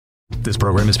This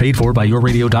program is paid for by Your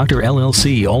Radio Doctor,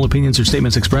 LLC. All opinions or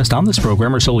statements expressed on this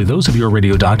program are solely those of Your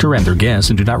Radio Doctor and their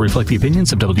guests and do not reflect the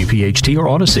opinions of WPHT or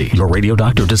Odyssey. Your Radio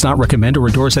Doctor does not recommend or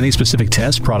endorse any specific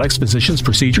tests, products, physicians,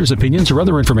 procedures, opinions, or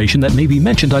other information that may be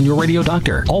mentioned on Your Radio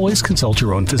Doctor. Always consult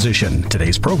your own physician.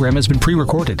 Today's program has been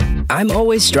pre-recorded. I'm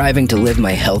always striving to live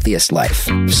my healthiest life,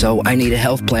 so I need a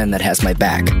health plan that has my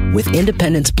back. With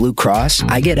Independence Blue Cross,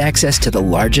 I get access to the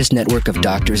largest network of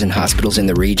doctors and hospitals in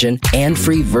the region and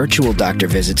free virtual doctor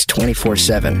visits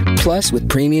 24/7. Plus, with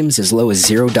premiums as low as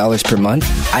 $0 per month,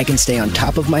 I can stay on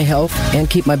top of my health and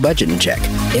keep my budget in check.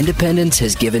 Independence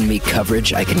has given me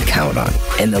coverage I can count on,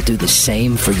 and they'll do the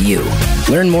same for you.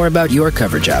 Learn more about your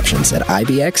coverage options at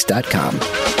ibx.com.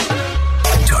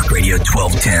 Talk Radio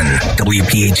 1210,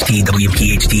 WPHT,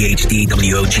 WPHT HD,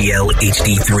 WOGL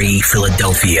HD3,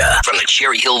 Philadelphia. From the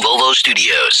Cherry Hill Volvo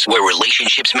Studios, where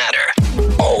relationships matter.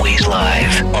 Always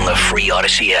live on the free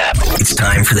Odyssey app. It's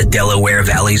time for the Delaware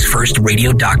Valley's first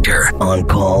radio doctor. On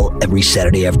call every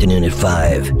Saturday afternoon at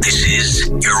 5. This is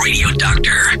Your Radio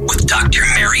Doctor with Dr.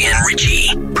 Marianne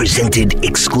Ritchie. Presented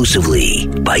exclusively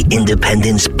by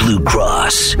Independence Blue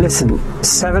Cross. Listen,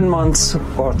 7 months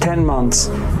or 10 months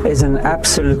is an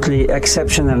absolutely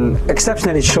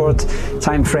exceptionally short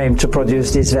time frame to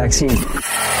produce this vaccine.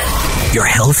 Your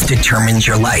health determines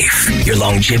your life, your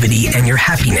longevity, and your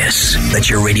happiness. Let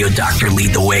Your Radio Doctor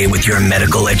lead the way with your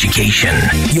medical education.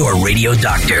 Your Radio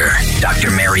Doctor,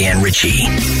 Dr. Marianne Ritchie.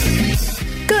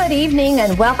 Good evening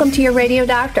and welcome to Your Radio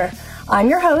Doctor. I'm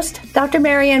your host, Dr.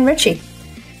 Marianne Ritchie.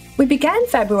 We began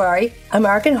February,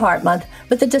 American Heart Month,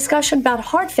 with a discussion about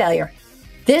heart failure.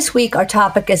 This week, our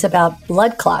topic is about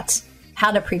blood clots,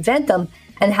 how to prevent them,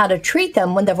 and how to treat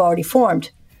them when they've already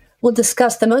formed. We'll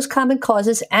discuss the most common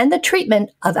causes and the treatment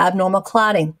of abnormal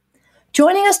clotting.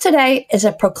 Joining us today is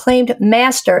a proclaimed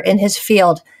master in his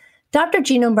field, Dr.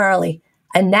 Gino Murley,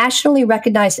 a nationally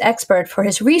recognized expert for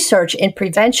his research in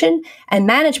prevention and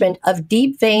management of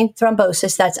deep vein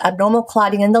thrombosis, that's abnormal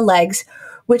clotting in the legs,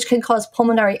 which can cause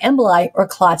pulmonary emboli or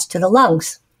clots to the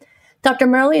lungs. Dr.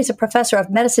 Murley is a professor of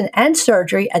medicine and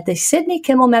surgery at the Sidney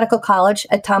Kimmel Medical College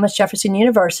at Thomas Jefferson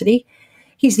University.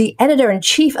 He's the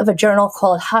editor-in-chief of a journal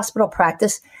called Hospital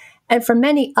Practice, and for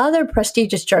many other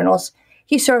prestigious journals,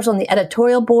 he serves on the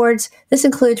editorial boards. This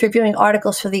includes reviewing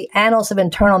articles for the Annals of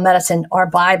Internal Medicine, or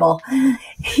Bible.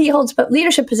 He holds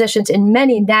leadership positions in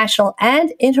many national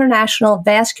and international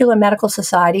vascular medical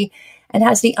society and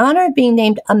has the honor of being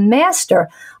named a master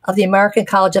of the American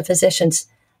College of Physicians.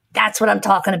 That's what I'm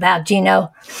talking about,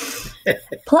 Gino.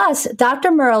 Plus,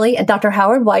 Dr. Murley and Dr.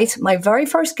 Howard Weiss, my very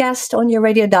first guest on Your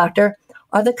Radio Doctor,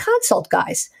 are the Consult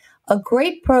Guys, a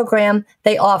great program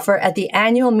they offer at the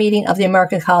annual meeting of the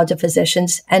American College of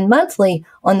Physicians and monthly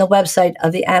on the website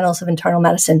of the Annals of Internal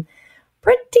Medicine.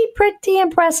 Pretty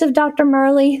impressive, Dr.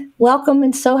 Murley. Welcome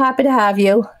and so happy to have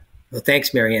you. Well,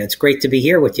 thanks, Marianne. It's great to be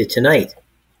here with you tonight.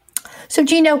 So,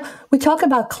 Gino, we talk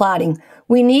about clotting.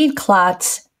 We need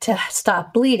clots to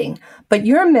stop bleeding, but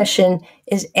your mission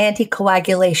is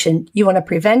anticoagulation. You want to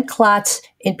prevent clots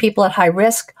in people at high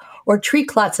risk or treat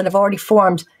clots that have already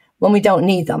formed when we don't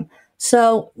need them.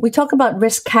 So we talk about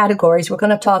risk categories. We're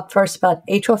going to talk first about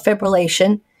atrial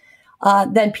fibrillation,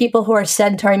 then people who are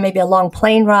sedentary, maybe a long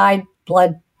plane ride,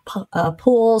 blood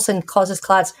pools and causes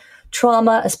clots,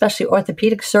 trauma, especially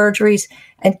orthopedic surgeries,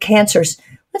 and cancers.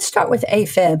 Let's start with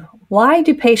AFib. Why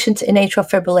do patients in atrial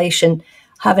fibrillation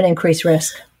have an increased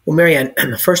risk? Well, Marianne,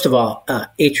 first of all,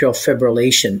 atrial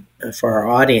fibrillation for our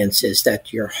audience is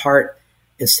that your heart,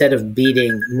 instead of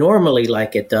beating normally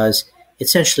like it does,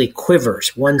 essentially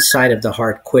quivers. One side of the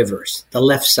heart quivers, the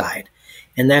left side.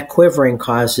 And that quivering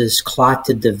causes clot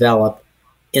to develop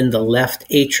in the left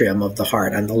atrium of the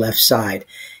heart on the left side.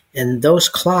 And those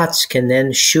clots can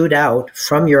then shoot out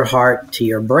from your heart to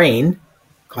your brain,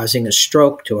 causing a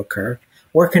stroke to occur,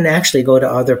 or can actually go to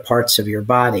other parts of your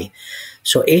body.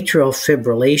 So atrial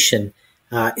fibrillation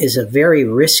is a very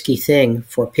risky thing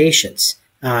for patients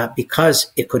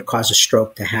because it could cause a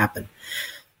stroke to happen.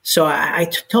 So I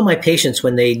tell my patients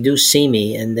when they do see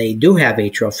me and they do have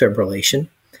atrial fibrillation,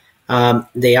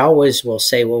 they always will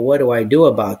say, well, what do I do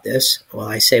about this? Well,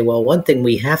 I say, well, one thing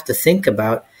we have to think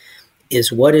about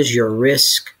is what is your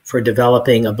risk for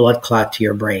developing a blood clot to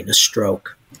your brain, a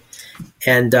stroke?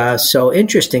 And so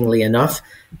interestingly enough,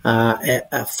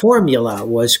 a formula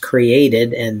was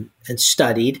created and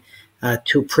studied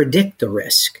to predict the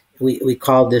risk. We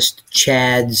call this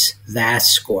CHADS VAS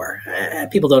score.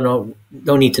 People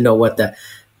don't need to know what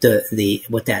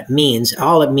what that means.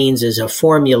 All it means is a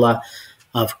formula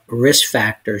of risk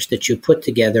factors that you put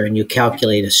together and you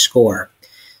calculate a score.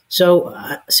 So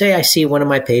say I see one of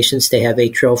my patients, they have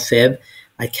atrial fib.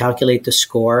 I calculate the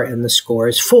score, and the score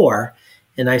is 4.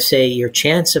 And I say your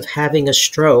chance of having a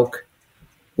stroke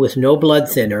with no blood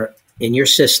thinner in your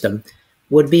system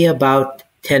would be about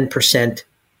 10%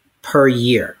 per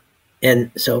year.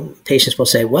 And so patients will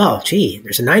say, well, gee,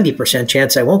 there's a 90%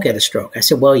 chance I won't get a stroke. I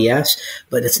said, well, yes,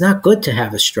 but it's not good to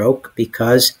have a stroke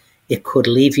because it could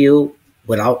leave you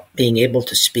without being able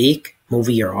to speak, move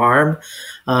your arm.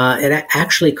 It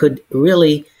actually could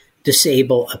really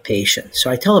disable a patient.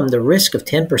 So I tell them the risk of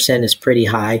 10% is pretty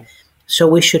high. So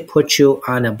we should put you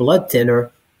on a blood thinner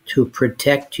to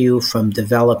protect you from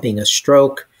developing a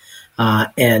stroke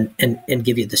and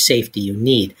give you the safety you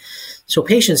need. So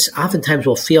patients oftentimes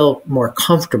will feel more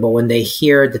comfortable when they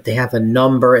hear that they have a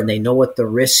number and they know what the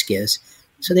risk is.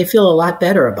 So they feel a lot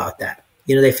better about that.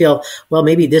 They feel, well,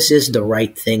 maybe this is the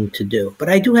right thing to do. But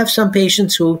I do have some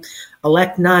patients who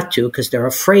elect not to because they're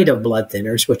afraid of blood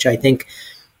thinners, which I think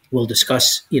we'll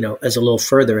discuss, as a little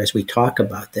further as we talk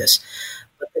about this.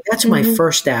 But that's my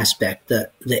first aspect, the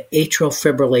atrial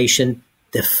fibrillation,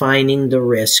 defining the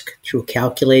risk through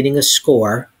calculating a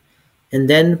score, and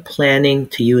then planning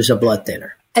to use a blood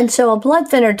thinner. And so a blood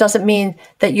thinner doesn't mean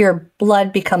that your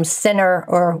blood becomes thinner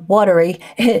or watery.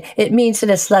 It means that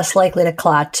it's less likely to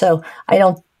clot. So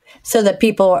that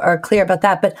people are clear about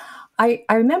that. But I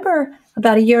remember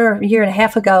about a year and a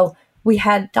half ago, we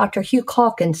had Dr. Hugh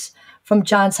Calkins from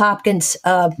Johns Hopkins,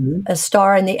 a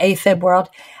star in the AFib world.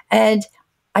 And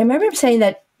I remember him saying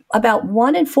that about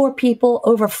 1 in 4 people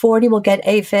over 40 will get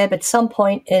AFib at some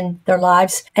point in their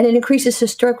lives, and it increases the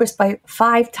stroke risk by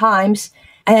 5 times.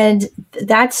 And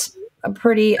that's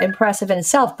pretty impressive in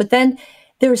itself. But then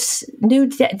there's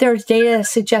data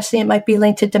suggesting it might be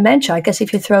linked to dementia. I guess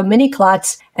if you throw mini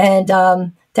clots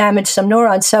and damage some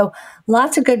neurons. So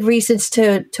lots of good reasons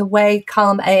to weigh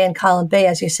column A and column B,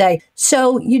 as you say.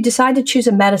 So you decide to choose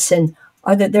a medicine.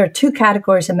 There are 2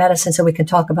 categories of medicines that we can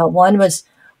talk about. One was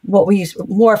what we use,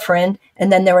 warfarin,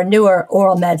 and then there were newer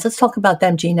oral meds. Let's talk about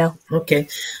them, Gino. Okay.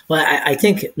 Well, I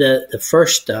think the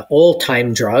first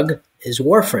old-time drug is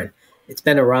warfarin. It's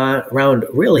been around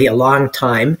really a long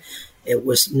time. It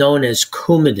was known as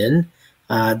Coumadin,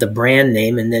 the brand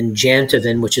name, and then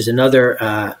Jantoven, which is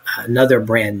another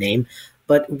brand name.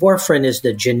 But warfarin is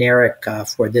the generic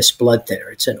for this blood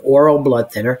thinner. It's an oral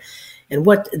blood thinner. And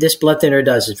what this blood thinner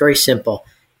does is very simple.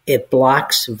 It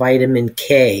blocks vitamin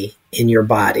K in your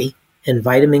body, and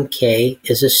vitamin K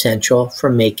is essential for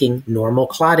making normal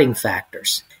clotting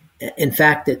factors. In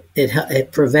fact,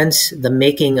 it prevents the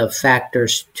making of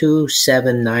factors 2,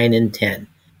 7, 9, and 10.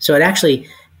 So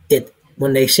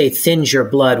when they say thins your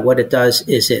blood, what it does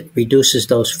is it reduces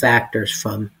those factors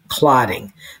from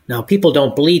clotting. Now, people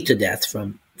don't bleed to death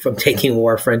from taking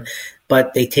warfarin,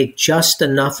 but they take just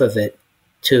enough of it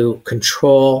to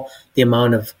control the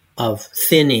amount of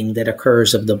thinning that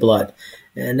occurs of the blood.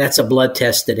 And that's a blood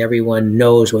test that everyone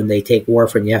knows when they take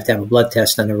warfarin. You have to have a blood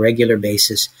test on a regular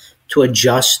basis to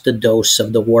adjust the dose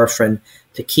of the warfarin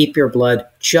to keep your blood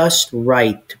just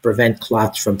right to prevent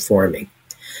clots from forming.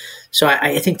 So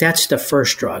I think that's the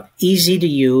first drug. Easy to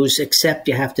use, except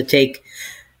you have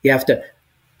to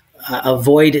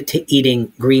avoid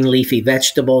eating green leafy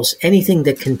vegetables, anything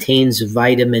that contains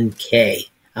vitamin K.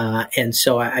 And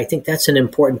so I think that's an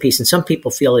important piece. And some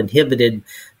people feel inhibited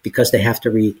because they have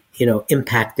to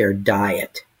impact their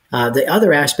diet. The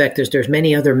other aspect is there's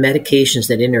many other medications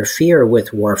that interfere with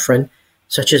warfarin,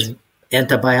 such as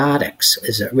antibiotics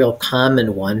is a real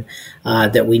common one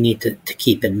that we need to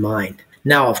keep in mind.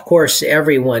 Now, of course,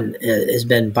 everyone has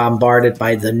been bombarded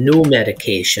by the new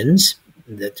medications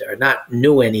that are not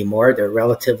new anymore. They're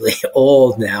relatively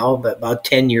old now, but about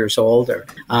 10 years old.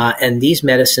 And these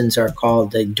medicines are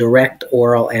called the direct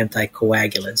oral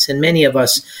anticoagulants. And many of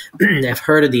us have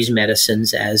heard of these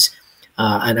medicines as,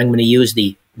 and I'm going to use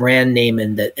the brand name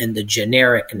and the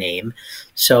generic name.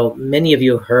 So many of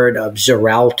you have heard of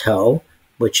Xarelto,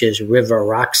 which is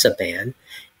rivaroxaban.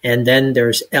 And then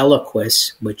there's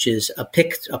Eliquis, which is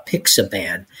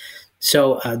apixaban.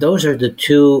 So those are the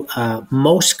 2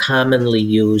 most commonly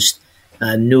used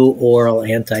new oral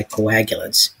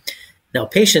anticoagulants. Now,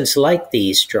 patients like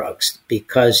these drugs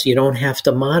because you don't have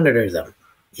to monitor them.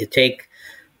 You take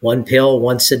 1 pill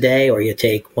once a day or you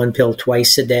take 1 pill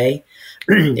twice a day.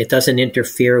 It doesn't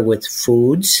interfere with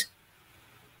foods.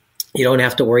 You don't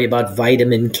have to worry about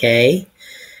vitamin K.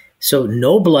 So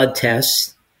no blood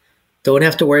tests. Don't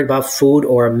have to worry about food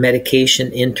or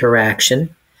medication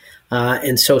interaction.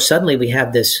 And so suddenly we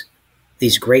have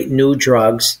these great new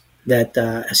drugs that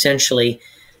essentially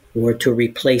were to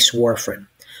replace warfarin.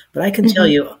 But I can tell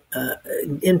you,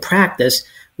 in practice,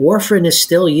 warfarin is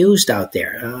still used out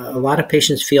there. A lot of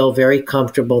patients feel very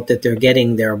comfortable that they're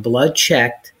getting their blood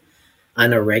checked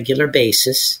on a regular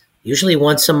basis, usually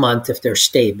once a month if they're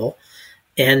stable,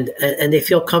 and they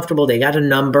feel comfortable, they got a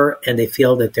number, and they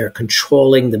feel that they're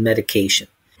controlling the medication.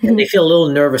 And they feel a little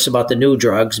nervous about the new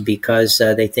drugs because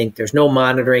they think there's no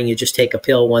monitoring. You just take a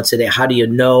pill once a day. How do you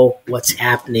know what's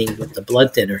happening with the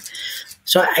blood thinner?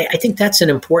 So I think that's an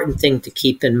important thing to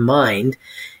keep in mind.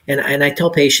 And I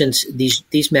tell patients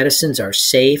these medicines are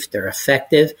safe, they're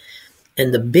effective.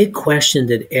 And the big question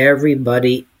that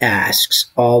everybody asks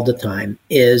all the time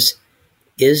is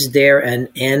there an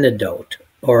antidote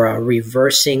or a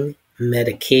reversing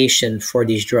medication for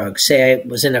these drugs? Say I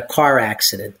was in a car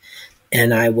accident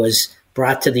and I was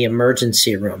brought to the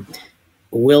emergency room.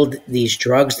 Will these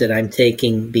drugs that I'm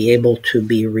taking be able to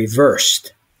be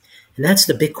reversed? And that's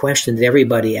the big question that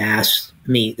everybody asks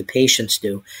me, the patients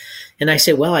do. And I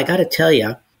say, well, I got to tell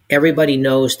you, everybody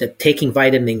knows that taking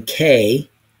vitamin K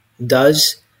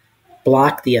does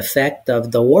block the effect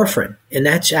of the warfarin. And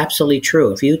that's absolutely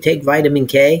true. If you take vitamin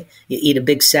K, you eat a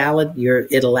big salad,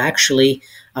 it'll actually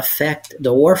affect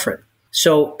the warfarin.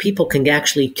 So people can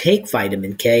actually take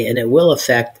vitamin K and it will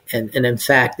affect, and in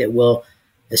fact, it will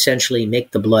essentially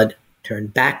make the blood turn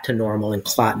back to normal and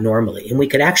clot normally. And we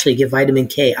could actually give vitamin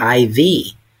K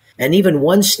IV. And even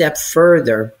one step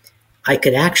further, I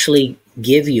could actually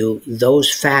give you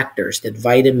those factors that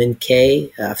vitamin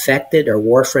K affected or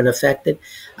warfarin affected.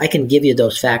 I can give you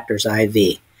those factors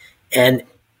IV. And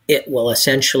it will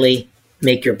essentially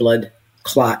make your blood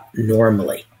clot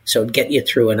normally. So get you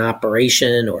through an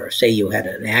operation or say you had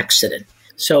an accident.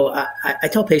 So I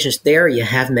tell patients there you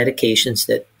have a medication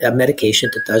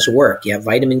that does work. You have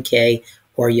vitamin K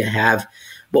or you have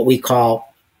what we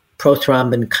call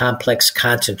prothrombin complex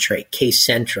concentrate,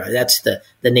 Kcentra. That's the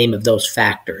name of those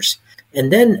factors.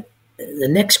 And then the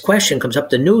next question comes up,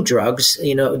 the new drugs,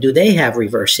 do they have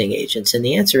reversing agents? And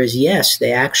the answer is yes,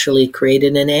 they actually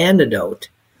created an antidote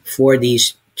for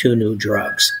these two new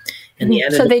drugs. And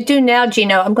so they do now,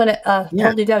 Gino. I'm going to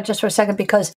hold you down just for a second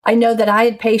because I know that I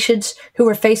had patients who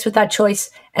were faced with that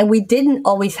choice and we didn't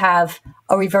always have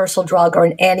a reversal drug or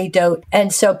an antidote.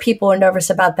 And so people are nervous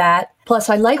about that. Plus,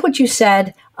 I like what you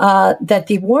said that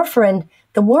the warfarin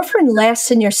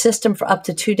lasts in your system for up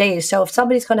to 2 days. So if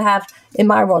somebody's going to have, in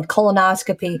my world,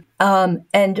 colonoscopy,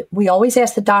 and we always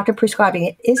ask the doctor prescribing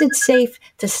it, is it safe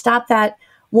to stop that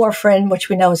warfarin, which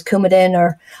we know is Coumadin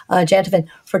or Gentivin,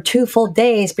 for 2 full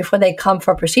days before they come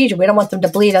for a procedure? We don't want them to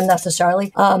bleed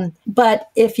unnecessarily. But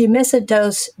if you miss a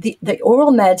dose, the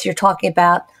oral meds you're talking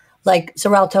about, like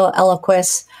Xarelto,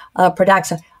 Eliquis,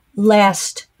 Pradaxa,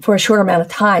 last for a short amount of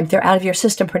time. They're out of your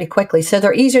system pretty quickly. So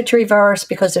they're easier to reverse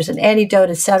because there's an antidote,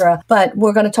 et cetera. But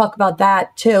we're going to talk about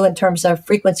that too in terms of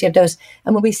frequency of dose.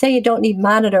 And when we say you don't need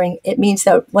monitoring, it means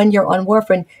that when you're on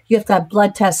warfarin, you have to have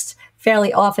blood tests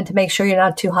fairly often to make sure you're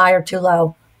not too high or too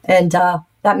low. And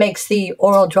that makes the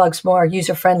oral drugs more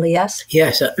user-friendly, yes?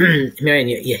 Yes. Marian,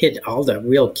 you hit all the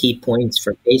real key points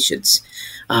for patients.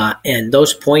 And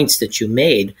those points that you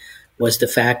made was the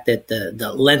fact that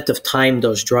the length of time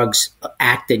those drugs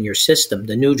act in your system.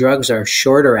 The new drugs are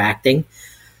shorter acting.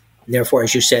 Therefore,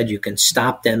 as you said, you can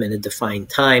stop them in a defined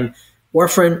time.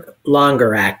 Warfarin,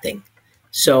 longer acting.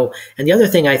 So, and the other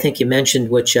thing I think you mentioned,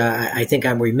 which I think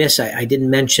I'm remiss, I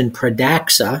didn't mention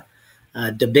Pradaxa,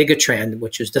 dabigatran,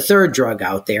 which is the third drug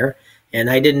out there. And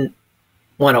I didn't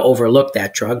want to overlook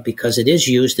that drug because it is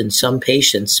used in some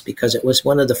patients because it was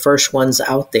one of the first ones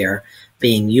out there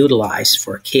being utilized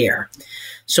for care.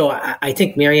 So I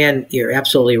think, Marianne, you're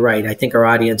absolutely right. I think our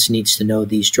audience needs to know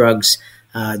these drugs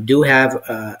do have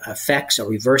effects or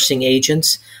reversing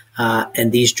agents.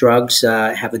 And these drugs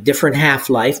have a different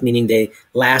half-life, meaning they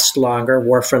last longer,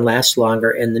 warfarin lasts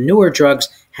longer, and the newer drugs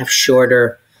have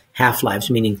shorter half-lives,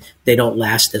 meaning they don't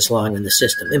last as long in the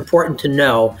system. Important to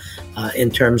know in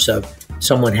terms of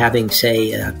someone having,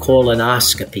 say, a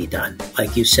colonoscopy done,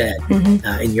 like you said,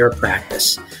 in your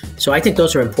practice. So I think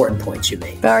those are important points you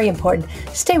made. Very important.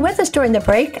 Stay with us during the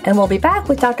break, and we'll be back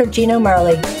with Dr. Gino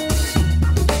Murley.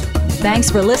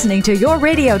 Thanks for listening to Your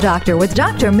Radio Doctor with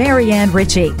Dr. Marianne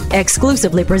Ritchie,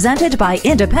 exclusively presented by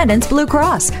Independence Blue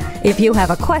Cross. If you have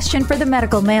a question for the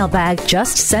medical mailbag,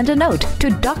 just send a note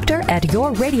to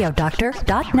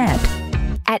doctor@yourradiodoctor.net.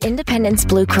 At Independence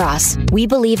Blue Cross, we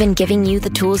believe in giving you the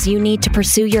tools you need to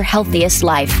pursue your healthiest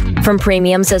life. From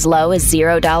premiums as low as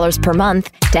 $0 per month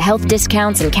to health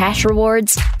discounts and cash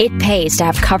rewards, it pays to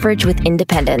have coverage with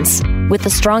Independence. With the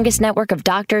strongest network of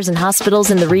doctors and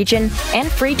hospitals in the region and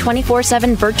free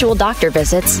 24/7 virtual doctor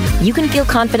visits, you can feel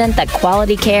confident that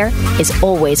quality care is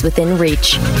always within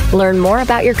reach. Learn more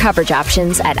about your coverage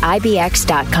options at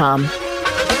ibx.com.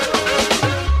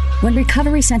 When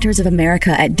Recovery Centers of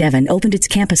America at Devon opened its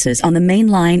campuses on the Main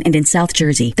Line and in South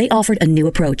Jersey, they offered a new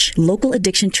approach, local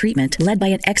addiction treatment led by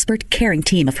an expert, caring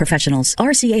team of professionals.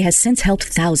 RCA has since helped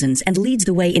thousands and leads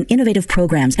the way in innovative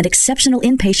programs and exceptional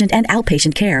inpatient and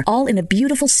outpatient care, all in a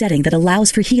beautiful setting that allows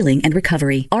for healing and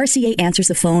recovery. RCA answers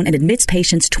the phone and admits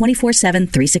patients 24/7,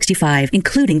 365,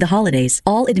 including the holidays.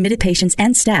 All admitted patients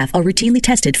and staff are routinely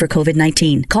tested for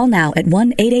COVID-19. Call now at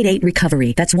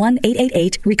 1-888-RECOVERY. That's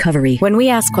 1-888-RECOVERY. When we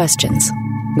ask questions,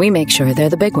 we make sure they're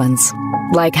the big ones.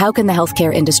 Like, how can the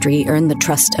healthcare industry earn the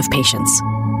trust of patients?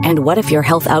 And what if your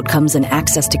health outcomes and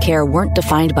access to care weren't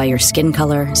defined by your skin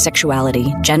color,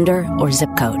 sexuality, gender, or zip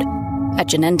code? At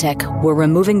Genentech, we're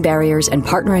removing barriers and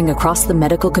partnering across the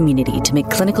medical community to make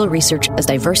clinical research as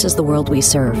diverse as the world we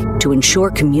serve, to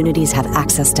ensure communities have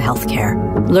access to healthcare.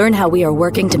 Learn how we are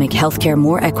working to make healthcare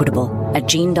more equitable at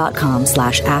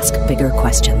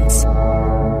gene.com/askbiggerquestions.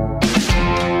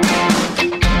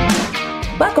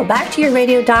 Welcome back to your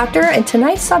radio doctor, and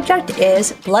tonight's subject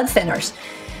is blood thinners.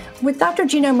 With Dr.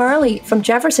 Gino Murley from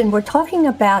Jefferson, we're talking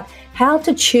about how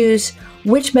to choose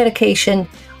which medication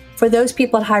for those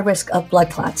people at high risk of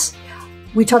blood clots.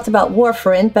 We talked about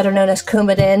warfarin, better known as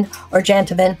Coumadin or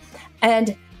Jantoven,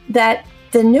 and that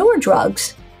the newer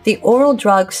drugs, the oral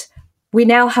drugs, we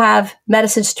now have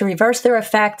medicines to reverse their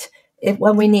effect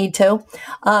when we need to.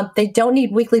 They don't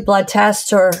need weekly blood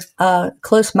tests or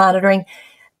close monitoring.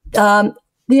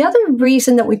 The other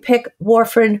reason that we pick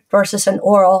warfarin versus an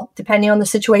oral, depending on the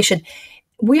situation,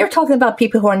 we are talking about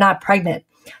people who are not pregnant.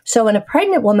 So in a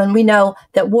pregnant woman, we know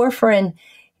that warfarin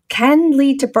can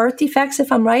lead to birth defects,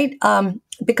 if I'm right,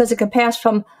 because it can pass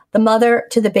from the mother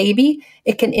to the baby.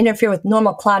 It can interfere with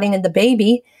normal clotting in the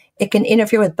baby. It can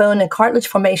interfere with bone and cartilage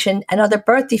formation and other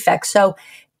birth defects. So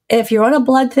if you're on a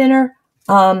blood thinner,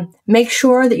 make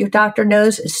sure that your doctor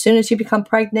knows as soon as you become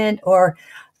pregnant, or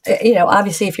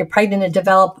obviously, if you're pregnant and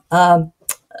develop a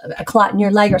clot in your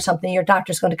leg or something, your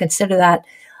doctor's going to consider that.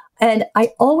 And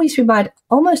I always remind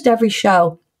almost every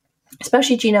show,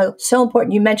 especially Gino, so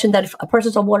important. You mentioned that if a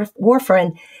person's on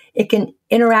warfarin, it can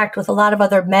interact with a lot of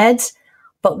other meds.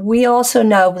 But we also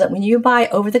know that when you buy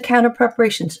over-the-counter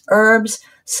preparations, herbs,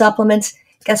 supplements,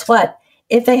 guess what?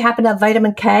 If they happen to have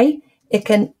vitamin K, it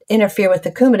can interfere with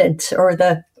the Coumadin or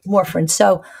the warfarin.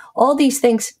 So all these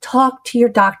things, talk to your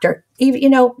doctor.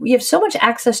 You have so much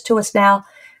access to us now.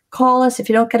 Call us. If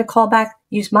you don't get a call back,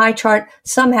 use MyChart.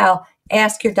 Somehow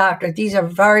ask your doctor. These are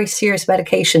very serious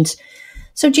medications.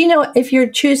 So Gino, if you're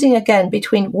choosing again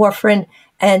between warfarin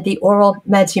and the oral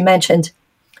meds you mentioned,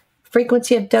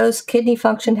 frequency of dose, kidney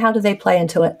function, how do they play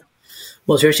into it?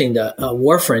 Well, it's interesting. The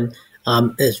warfarin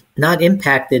is not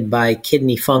impacted by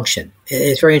kidney function.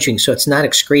 It's very interesting. So it's not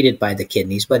excreted by the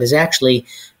kidneys, but is actually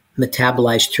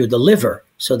metabolized through the liver.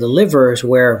 So the liver is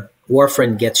where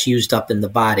warfarin gets used up in the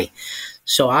body.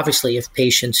 So obviously, if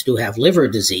patients do have liver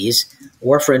disease,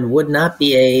 warfarin would not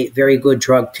be a very good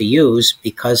drug to use,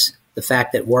 because the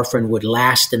fact that warfarin would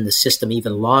last in the system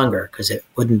even longer because it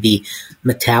wouldn't be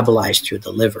metabolized through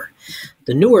the liver.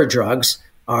 The newer drugs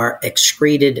are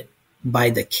excreted by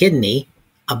the kidney,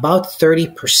 about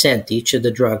 30% each of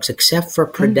the drugs, except for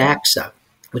Pradaxa,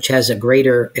 which has a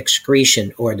greater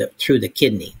excretion through the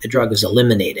kidney. The drug is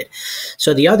eliminated.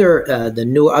 So the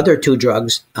other two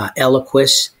drugs,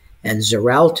 Eliquis and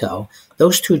Xarelto,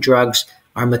 those two drugs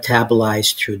are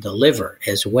metabolized through the liver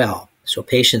as well. So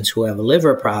patients who have a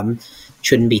liver problem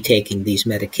shouldn't be taking these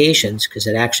medications because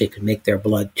it actually could make their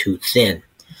blood too thin.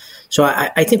 So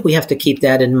I think we have to keep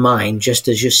that in mind, just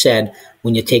as you said,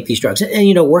 when you take these drugs.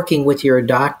 And working with your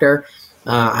doctor,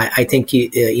 I think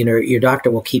your doctor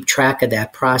will keep track of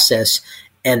that process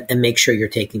and make sure you're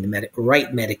taking the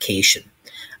right medication.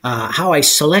 How I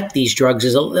select these drugs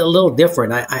is a little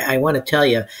different. I want to tell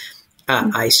you,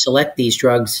 I select these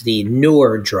drugs, the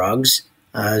newer drugs,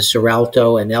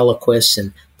 Xarelto and Eliquis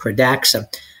and Pradaxa.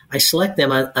 I select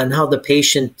them on how the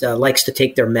patient likes to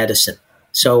take their medicine.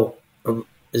 So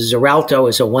Xarelto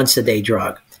is a once-a-day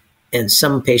drug, and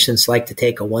some patients like to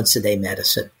take a once-a-day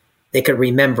medicine. They could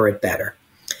remember it better.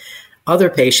 Other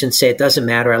patients say it doesn't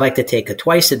matter. I like to take a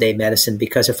twice-a-day medicine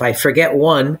because if I forget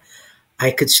one,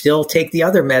 I could still take the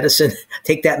other medicine,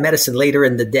 take that medicine later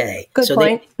in the day. Good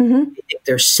point. They think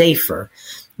they're safer,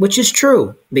 which is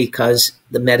true because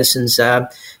the medicines, are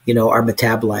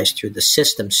metabolized through the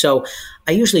system. So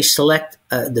I usually select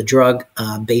the drug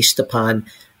based upon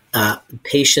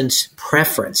patient's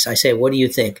preference. I say, what do you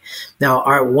think? Now,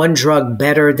 are one drug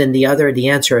better than the other? The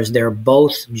answer is they're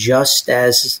both just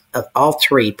as, all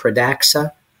three,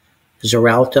 Pradaxa,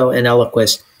 Xarelto, and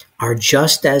Eliquis, are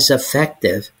just as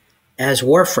effective as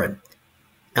warfarin.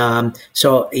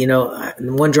 So,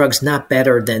 one drug's not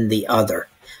better than the other.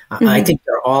 I think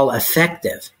they're all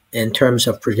effective in terms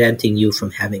of preventing you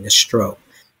from having a stroke.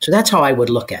 So that's how I would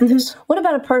look at this. What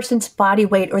about a person's body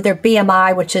weight or their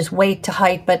BMI, which is weight to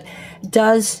height, but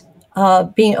does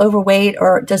being overweight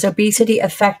or does obesity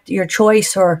affect your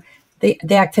choice or the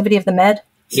activity of the med?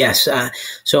 Yes.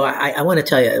 So I want to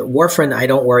tell you, warfarin, I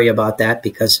don't worry about that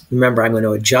because remember, I'm going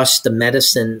to adjust the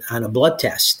medicine on a blood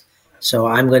test. So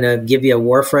I'm going to give you a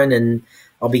warfarin and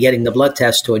I'll be getting the blood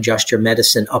test to adjust your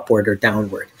medicine upward or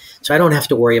downward. So I don't have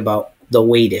to worry about the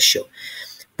weight issue.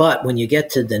 But when you get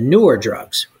to the newer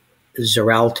drugs,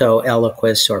 Xarelto,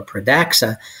 Eliquis, or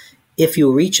Pradaxa, if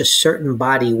you reach a certain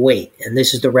body weight, and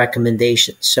this is the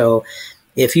recommendation. So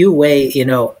if you weigh,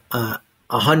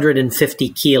 150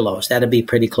 kilos, that'd be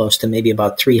pretty close to maybe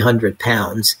about 300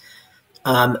 pounds.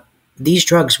 These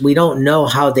drugs, we don't know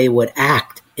how they would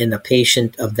act in a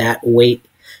patient of that weight.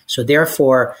 So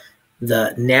therefore,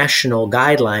 the national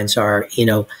guidelines are,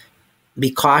 be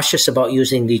cautious about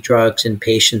using these drugs in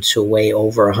patients who weigh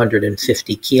over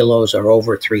 150 kilos or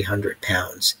over 300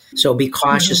 pounds. So be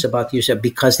cautious about the use of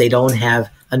because they don't have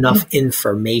enough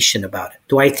information about it.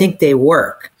 Do I think they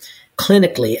work?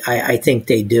 Clinically, I think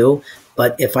they do.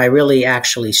 But if I really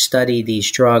actually study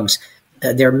these drugs,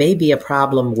 there may be a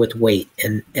problem with weight.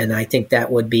 And I think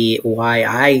that would be why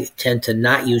I tend to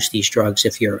not use these drugs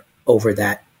if you're over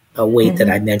that weight that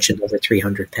I mentioned, over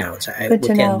 300 pounds. I would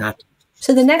tend not to.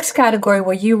 So the next category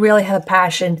where you really have a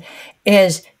passion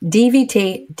is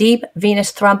DVT, deep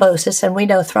venous thrombosis. And we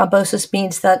know thrombosis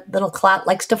means that little clot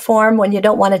likes to form when you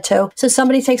don't want it to. So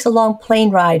somebody takes a long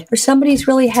plane ride or somebody's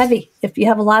really heavy. If you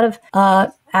have a lot of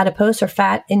adipose or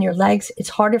fat in your legs, it's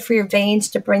harder for your veins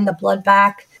to bring the blood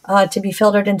back to be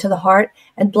filtered into the heart,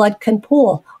 and blood can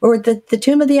pool. Or the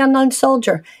tomb of the unknown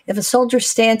soldier. If a soldier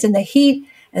stands in the heat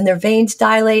and their veins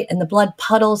dilate and the blood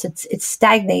puddles, it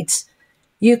stagnates.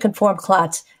 You can form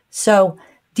clots. So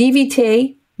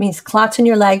DVT means clots in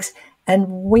your legs, and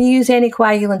we use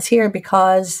anticoagulants here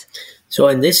because... So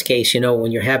in this case,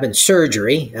 when you're having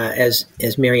surgery, as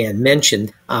Marianne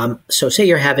mentioned, so say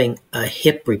you're having a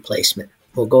hip replacement.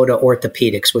 We'll go to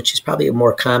orthopedics, which is probably a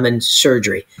more common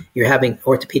surgery. You're having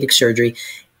orthopedic surgery,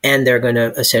 and they're going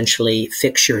to essentially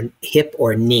fix your hip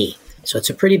or knee. So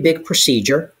it's a pretty big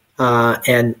procedure,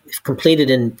 and completed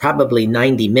in probably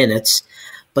 90 minutes.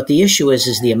 But the issue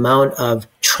is the amount of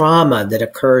trauma that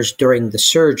occurs during the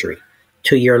surgery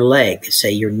to your leg, say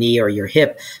your knee or your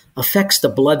hip, affects the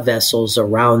blood vessels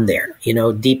around there,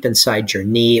 deep inside your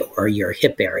knee or your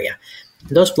hip area.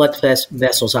 And those blood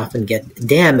vessels often get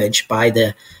damaged by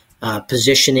the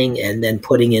positioning and then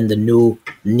putting in the new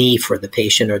knee for the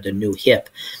patient or the new hip.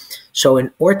 So in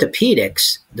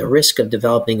orthopedics, the risk of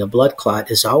developing a blood clot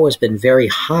has always been very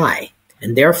high.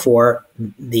 And therefore,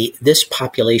 this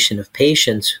population of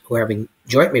patients who are having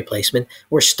joint replacement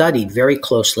were studied very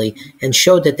closely and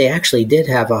showed that they actually did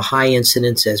have a high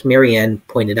incidence, as Marianne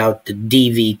pointed out, the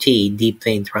DVT, deep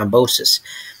vein thrombosis.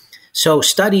 So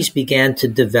studies began to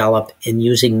develop in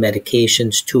using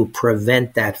medications to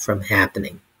prevent that from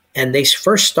happening. And they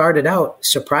first started out,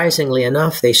 surprisingly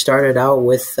enough, they started out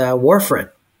with warfarin,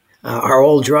 our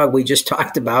old drug we just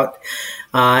talked about.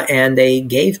 And they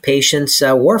gave patients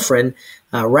warfarin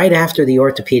right after the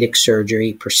orthopedic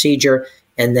surgery procedure,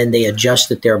 and then they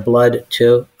adjusted their blood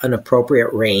to an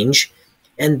appropriate range.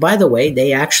 And by the way,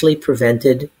 they actually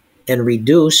prevented and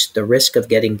reduced the risk of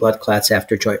getting blood clots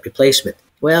after joint replacement.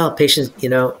 Well, patients,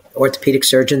 orthopedic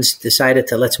surgeons decided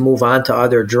to let's move on to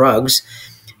other drugs,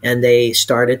 and they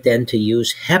started then to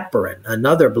use heparin,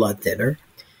 another blood thinner,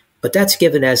 but that's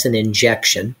given as an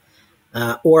injection.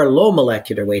 Or low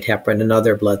molecular weight heparin,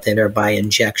 another blood thinner by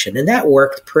injection. And that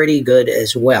worked pretty good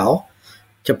as well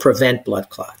to prevent blood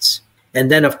clots. And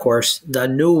then, of course, the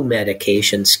new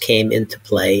medications came into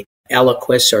play.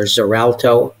 Eliquis or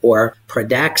Xarelto or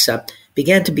Pradaxa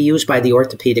began to be used by the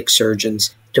orthopedic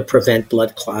surgeons to prevent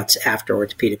blood clots after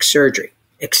orthopedic surgery,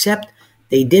 except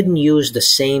they didn't use the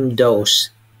same dose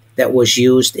that was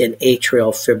used in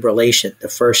atrial fibrillation, the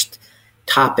first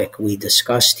topic we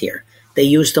discussed here. They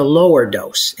used a lower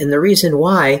dose. And the reason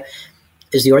why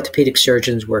is the orthopedic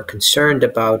surgeons were concerned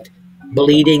about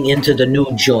bleeding into the new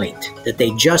joint that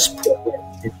they just put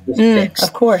in. Fixed.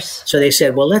 Of course. So they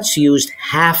said, well, let's use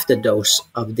half the dose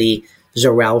of the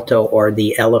Xarelto or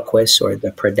the Eliquis or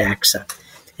the Pradaxa.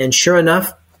 And sure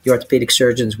enough, the orthopedic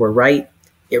surgeons were right.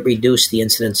 It reduced the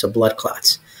incidence of blood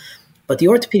clots. But the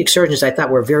orthopedic surgeons, I thought,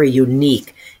 were very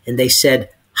unique. And they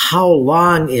said, how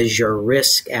long is your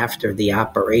risk after the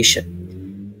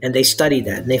operation? And they studied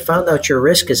that. And they found out your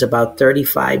risk is about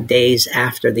 35 days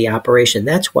after the operation.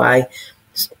 That's why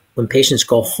when patients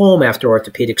go home after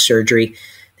orthopedic surgery,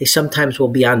 they sometimes will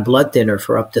be on blood thinner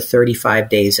for up to 35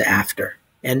 days after.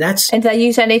 And do they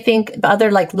use anything other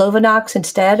like Lovenox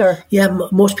instead, or? Yeah,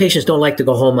 most patients don't like to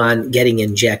go home on getting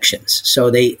injections.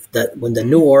 So when the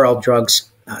new oral drugs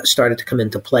started to come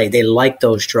into play, they like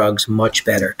those drugs much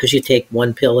better because you take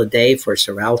 1 pill a day for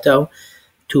Xarelto,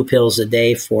 2 pills a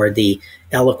day for the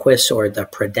Eliquis or the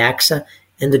Pradaxa,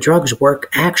 and the drugs work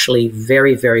actually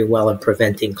very, very well in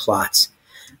preventing clots.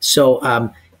 So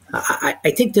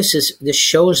I think this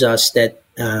shows us that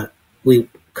we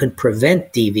can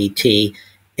prevent DVT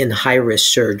in high-risk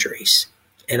surgeries.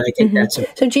 And I think that's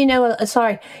So, Gino,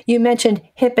 sorry, you mentioned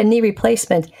hip and knee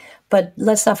replacement, but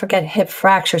let's not forget hip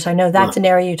fractures. I know that's an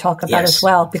area you talk about as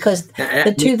well, because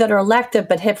the two that are elective,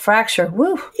 but hip fracture,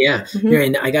 woo. Yeah,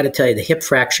 and I got to tell you, the hip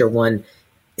fracture one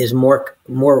is more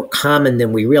common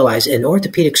than we realize. And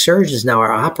orthopedic surgeons now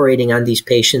are operating on these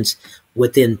patients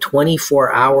within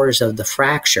 24 hours of the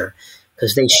fracture,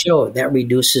 because they show that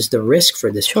reduces the risk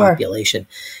for this population.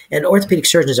 And orthopedic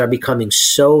surgeons are becoming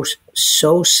so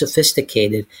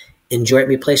sophisticated in joint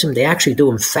replacement. They actually do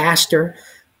them faster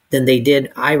than they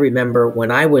did. I remember when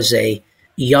I was a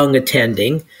young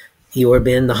attending, you were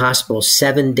in the hospital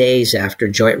 7 days after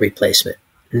joint replacement.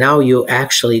 Now you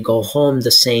actually go home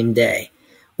the same day.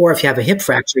 Or if you have a hip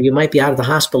fracture, you might be out of the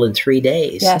hospital in 3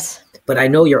 days. Yes. But I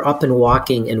know you're up and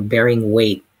walking and bearing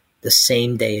weight the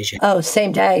same day as you. Oh,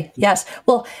 same day. Yes.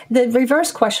 Well, the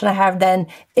reverse question I have then,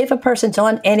 if a person's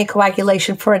on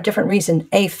anticoagulation for a different reason,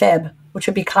 AFib, which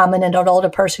would be common in an older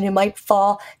person who might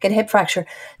fall, get a hip fracture,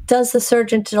 does the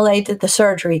surgeon delay the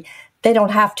surgery? They don't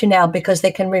have to now, because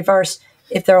they can reverse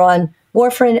if they're on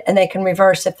warfarin, and they can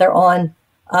reverse if they're on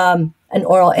an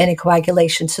oral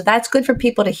anticoagulation. So that's good for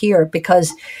people to hear,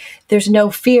 because there's no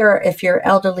fear if your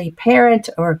elderly parent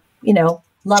or,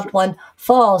 loved one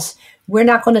falls. We're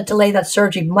not going to delay that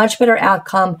surgery. Much better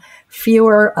outcome,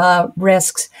 fewer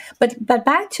risks. But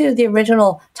back to the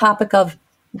original topic of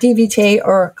DVT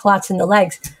or clots in the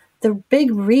legs. The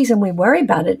big reason we worry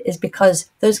about it is because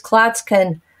those clots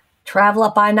can travel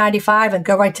up I-95 and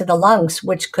go right to the lungs,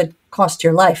 which could cost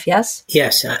your life, yes?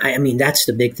 Yes. I mean, that's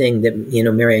the big thing that,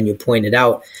 Marianne, you pointed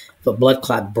out. If a blood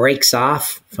clot breaks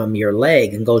off from your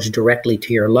leg and goes directly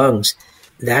to your lungs,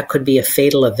 that could be a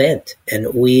fatal event.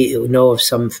 And we know of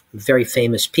some very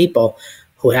famous people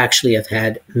who actually have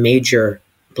had major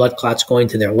blood clots going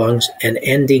to their lungs and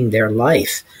ending their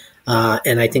life.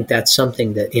 And I think that's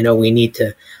something that, we need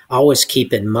to always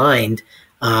keep in mind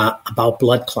about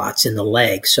blood clots in the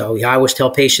leg. So I always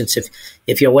tell patients,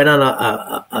 if you went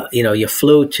on you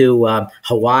flew to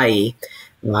Hawaii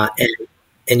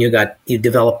and you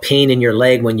develop pain in your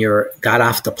leg when you got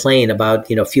off the plane about,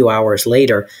 a few hours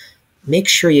later, make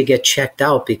sure you get checked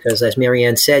out, because as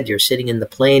Marianne said, you're sitting in the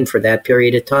plane for that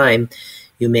period of time.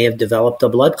 You may have developed a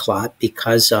blood clot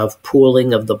because of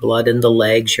pooling of the blood in the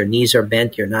legs. Your knees are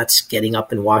bent. You're not getting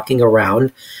up and walking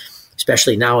around,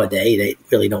 especially nowadays. They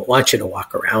really don't want you to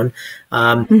walk around,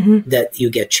 that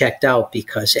you get checked out,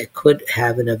 because it could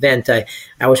have an event. I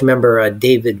always remember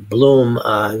David Bloom,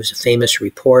 who was a famous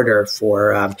reporter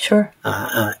for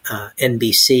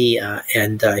NBC,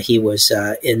 and he was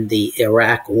in the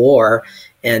Iraq War,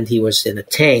 and he was in a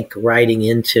tank riding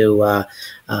into one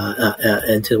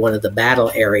of the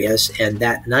battle areas. And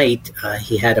that night,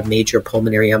 he had a major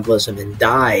pulmonary embolism and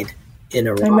died in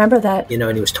Iraq. I remember that.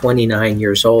 And he was 29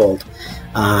 years old.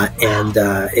 And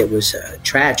it was a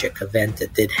tragic event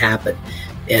that did happen.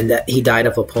 And he died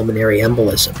of a pulmonary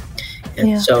embolism.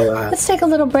 And so let's take a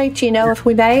little break, Gino, if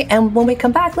we may. And when we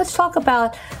come back, let's talk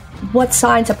about what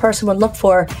signs a person would look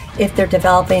for if they're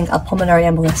developing a pulmonary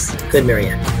embolus. Good,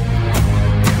 Marianne.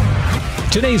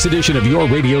 Today's edition of Your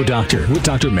Radio Doctor with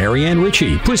Dr. Marianne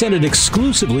Ritchie, presented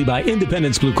exclusively by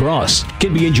Independence Blue Cross,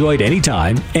 can be enjoyed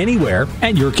anytime, anywhere,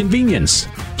 at your convenience.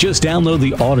 Just download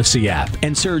the Odyssey app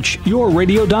and search Your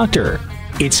Radio Doctor.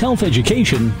 It's health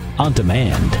education on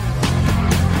demand.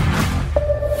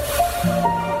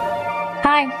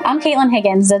 Hi, I'm Caitlin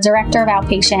Higgins, the Director of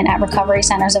Outpatient at Recovery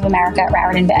Centers of America at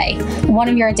Raritan Bay, one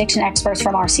of your addiction experts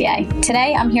from RCA.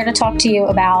 Today, I'm here to talk to you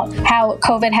about how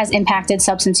COVID has impacted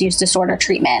substance use disorder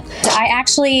treatment. I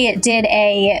actually did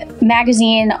a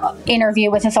magazine interview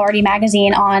with Authority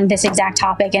Magazine on this exact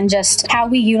topic, and just how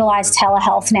we utilize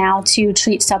telehealth now to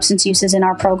treat substance uses in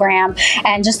our program,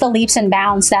 and just the leaps and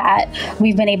bounds that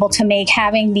we've been able to make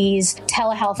having these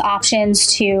telehealth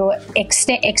options to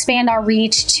expand our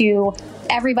reach, to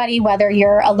everybody, whether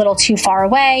you're a little too far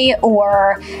away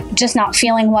or just not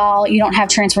feeling well, you don't have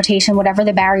transportation, whatever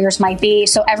the barriers might be,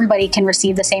 so everybody can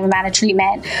receive the same amount of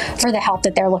treatment for the help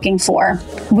that they're looking for.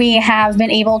 We have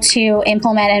been able to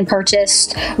implement and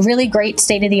purchase really great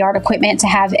state-of-the-art equipment to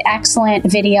have excellent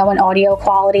video and audio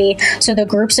quality. So the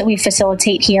groups that we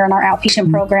facilitate here in our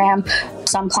outpatient program,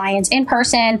 some clients in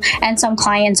person and some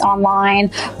clients online,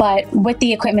 but with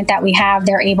the equipment that we have,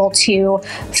 they're able to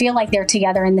feel like they're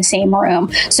together in the same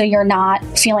room. So you're not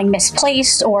feeling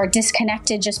misplaced or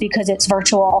disconnected just because it's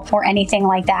virtual or anything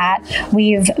like that.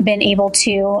 We've been able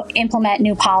to implement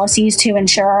new policies to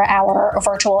ensure our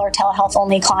virtual or telehealth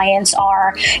only clients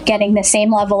are getting the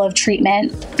same level of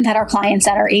treatment that our clients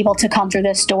that are able to come through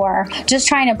this door. Just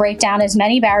trying to break down as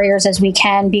many barriers as we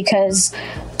can, because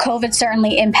COVID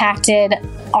certainly impacted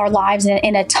our lives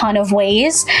in a ton of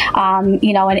ways.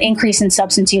 An increase in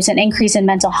substance use, an increase in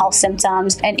mental health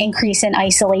symptoms, an increase in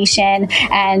isolation.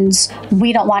 And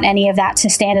we don't want any of that to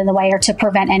stand in the way or to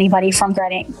prevent anybody from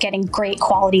getting great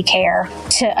quality care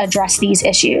to address these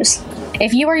issues.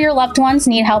 If you or your loved ones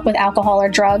need help with alcohol or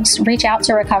drugs, reach out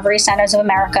to Recovery Centers of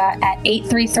America at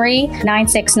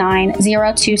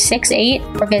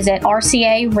 833-969-0268 or visit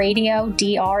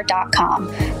rcaradiodr.com.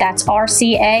 That's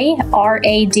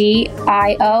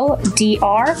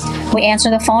RCARADIODR. We answer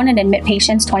the phone and admit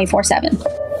patients 24/7.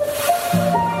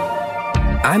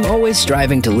 I'm always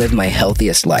striving to live my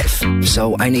healthiest life,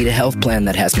 so I need a health plan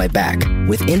that has my back.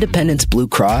 With Independence Blue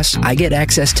Cross, I get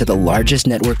access to the largest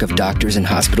network of doctors and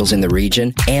hospitals in the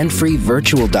region and free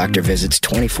virtual doctor visits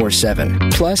 24/7.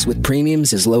 Plus, with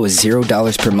premiums as low as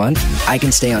 $0 per month, I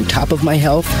can stay on top of my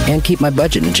health and keep my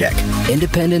budget in check.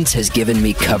 Independence has given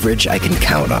me coverage I can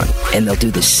count on, and they'll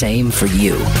do the same for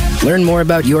you. Learn more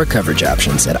about your coverage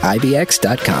options at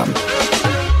IBX.com.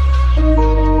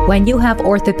 When you have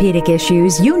orthopedic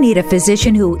issues, you need a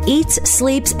physician who eats,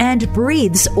 sleeps, and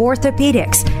breathes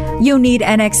orthopedics. You need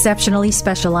an exceptionally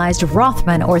specialized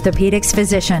Rothman Orthopedics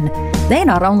physician. They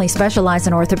not only specialize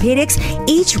in orthopedics,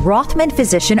 each Rothman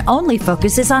physician only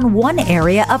focuses on one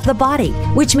area of the body,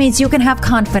 which means you can have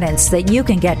confidence that you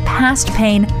can get past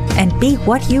pain and be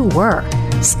what you were.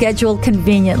 Schedule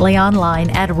conveniently online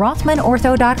at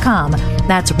RothmanOrtho.com.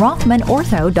 That's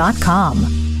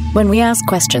RothmanOrtho.com. When we ask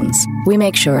questions, we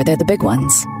make sure they're the big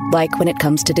ones. Like when it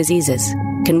comes to diseases,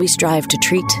 can we strive to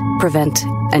treat, prevent,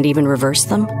 and even reverse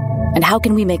them? And how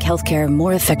can we make healthcare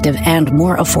more effective and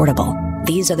more affordable?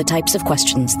 These are the types of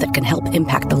questions that can help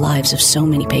impact the lives of so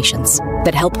many patients,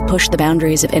 that help push the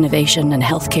boundaries of innovation and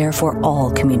healthcare for all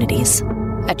communities.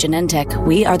 At Genentech,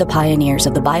 we are the pioneers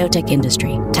of the biotech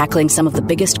industry, tackling some of the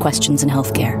biggest questions in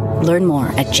healthcare. Learn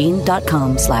more at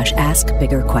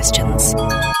gene.com/askbiggerquestions.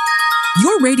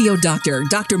 Your radio doctor,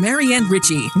 Dr. Marianne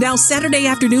Ritchie, now Saturday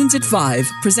afternoons at 5,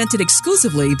 presented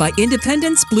exclusively by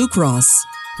Independence Blue Cross.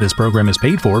 This program is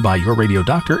paid for by Your Radio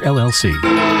Doctor, LLC.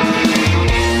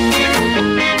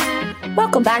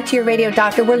 Welcome back to Your Radio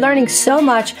Doctor. We're learning so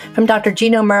much from Dr.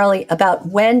 Gino Murley about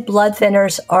when blood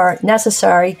thinners are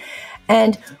necessary.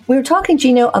 And we were talking,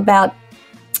 Gino, about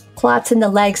clots in the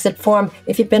legs that form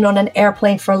if you've been on an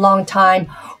airplane for a long time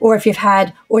or if you've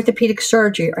had orthopedic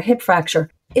surgery or hip fracture.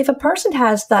 If a person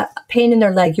has that pain in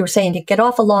their leg, you were saying you get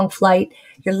off a long flight,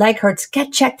 your leg hurts,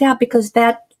 get checked out because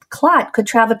that clot could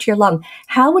travel to your lung.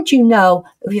 How would you know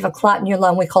if you have a clot in your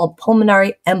lung? We call it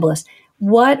pulmonary embolus.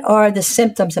 What are the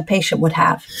symptoms a patient would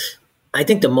have? I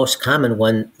think the most common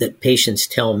one that patients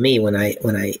tell me when I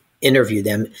interview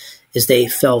them is they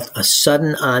felt a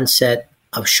sudden onset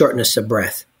of shortness of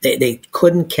breath. They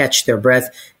couldn't catch their breath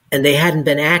and they hadn't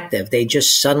been active. They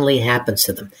just suddenly happens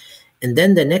to them. And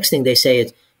then the next thing they say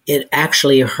is, it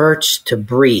actually hurts to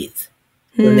breathe.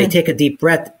 When they take a deep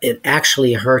breath, it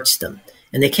actually hurts them.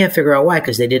 And they can't figure out why,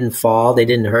 because they didn't fall, they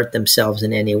didn't hurt themselves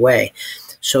in any way.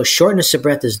 So shortness of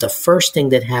breath is the first thing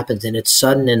that happens, and it's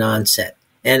sudden in onset.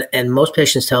 And most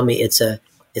patients tell me it's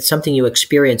something you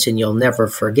experience and you'll never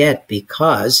forget,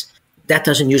 because that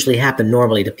doesn't usually happen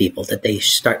normally to people, that they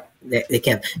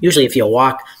can't. Usually if you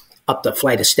walk up the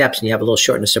flight of steps and you have a little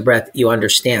shortness of breath, you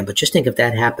understand. But just think if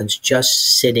that happens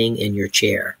just sitting in your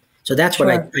chair. So that's what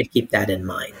I keep that in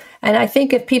mind. And I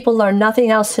think if people learn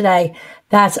nothing else today,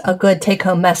 that's a good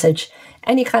take-home message.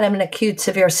 Any kind of an acute,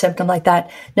 severe symptom like that,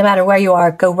 no matter where you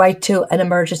are, go right to an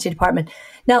emergency department.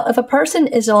 Now, if a person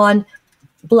is on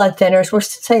blood thinners, we're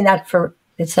saying that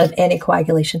it's an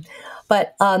anticoagulation,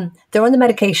 but they're on the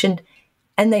medication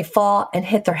and they fall and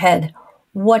hit their head.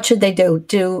 What should they do?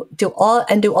 Do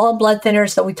all blood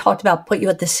thinners that we talked about put you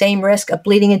at the same risk of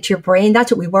bleeding into your brain?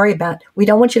 That's what we worry about. We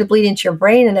don't want you to bleed into your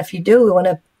brain, and if you do, we want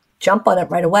to jump on it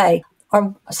right away.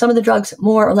 Are some of the drugs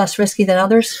more or less risky than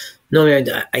others? No,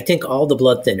 I think all the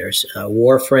blood thinners,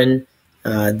 warfarin,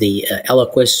 the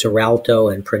Eliquis,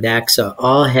 Xarelto, and Pradaxa,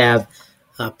 all have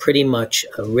pretty much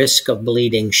a risk of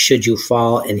bleeding should you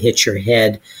fall and hit your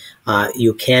head.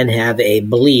 You can have a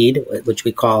bleed, which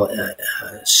we call a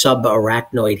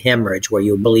subarachnoid hemorrhage, where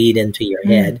you bleed into your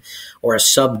head, or a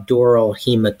subdural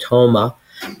hematoma.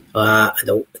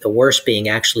 The worst being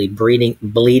actually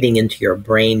bleeding into your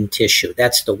brain tissue.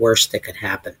 That's the worst that could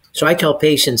happen. So I tell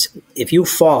patients, if you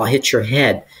fall, hit your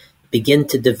head, begin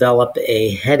to develop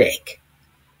a headache.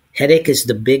 Headache is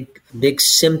the big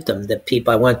symptom that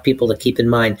I want people to keep in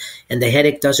mind. And the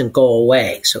headache doesn't go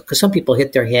away. So, because some people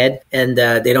hit their head and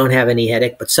they don't have any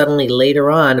headache, but suddenly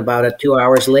later on, about 2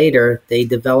 hours later, they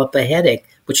develop a headache,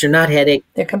 which are not headache.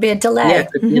 There can be a delay. Yeah,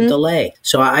 there could be a delay.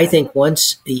 So I think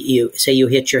once you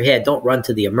hit your head, don't run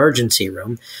to the emergency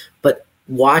room, but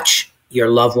watch your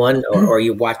loved one or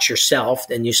you watch yourself,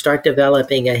 and you start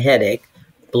developing a headache,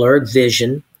 blurred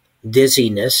vision,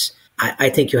 dizziness.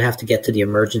 I think you have to get to the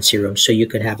emergency room so you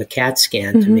could have a CAT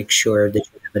scan to make sure that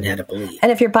you haven't had a bleed.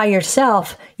 And if you're by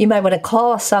yourself, you might want to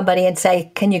call somebody and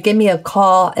say, can you give me a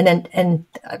call in an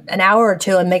hour or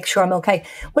two and make sure I'm okay?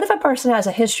 What if a person has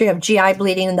a history of GI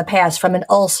bleeding in the past from an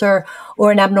ulcer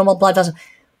or an abnormal blood vessel?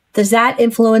 Does that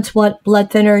influence what blood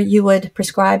thinner you would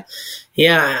prescribe?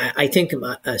 Yeah, I think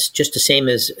just the same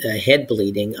as head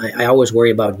bleeding. I always worry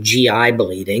about GI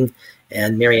bleeding.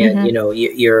 And Marianne,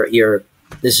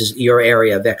 this is your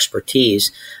area of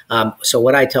expertise. So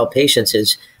what I tell patients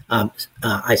is,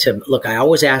 I said, look, I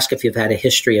always ask if you've had a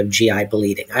history of GI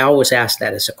bleeding. I always ask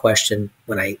that as a question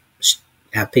when I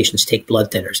have patients take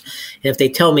blood thinners. And if they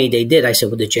tell me they did, I said,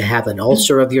 well, did you have an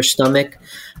ulcer of your stomach?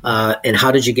 And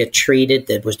how did you get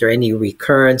treated? Was there any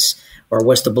recurrence? Or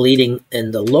was the bleeding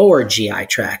in the lower GI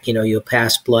tract? You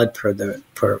pass blood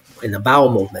in the bowel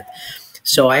movement.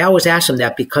 So I always ask them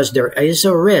that because there is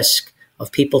a risk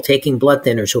of people taking blood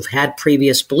thinners who've had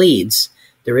previous bleeds.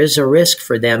 There is a risk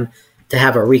for them to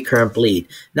have a recurrent bleed.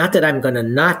 Not that I'm going to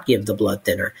not give the blood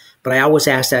thinner, but I always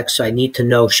ask that because I need to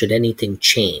know should anything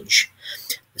change.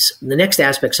 The next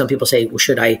aspect, some people say, well,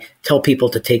 should I tell people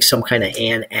to take some kind of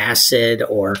antacid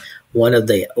or one of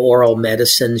the oral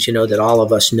medicines, that all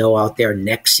of us know out there,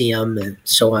 Nexium and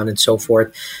so on and so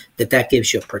forth, that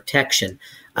gives you protection.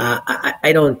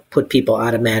 I don't put people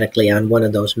automatically on one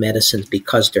of those medicines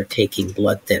because they're taking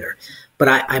blood thinner. But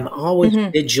I'm always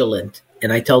vigilant,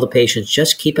 and I tell the patients,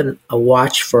 just keep a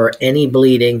watch for any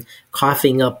bleeding,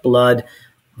 coughing up blood,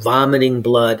 vomiting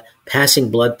blood,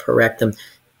 passing blood per rectum.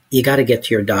 You got to get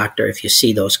to your doctor if you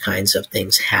see those kinds of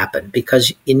things happen,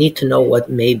 because you need to know what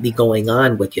may be going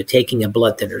on with you taking a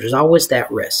blood thinner. There's always that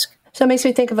risk. So it makes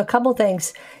me think of a couple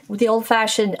things. With the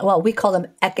old-fashioned, we call them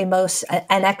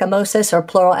ecchymosis or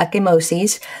pleural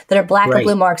ecchymoses that are black and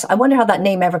blue marks. I wonder how that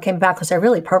name ever came about because they're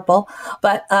really purple.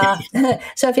 But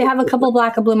so if you have a couple of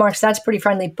black and blue marks, that's pretty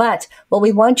friendly. But what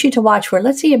we want you to watch for,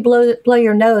 let's say you blow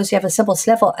your nose, you have a simple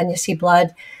sniffle and you see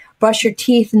blood, brush your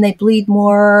teeth and they bleed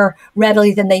more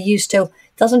readily than they used to.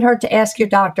 Doesn't hurt to ask your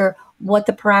doctor what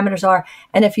the parameters are.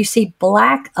 And if you see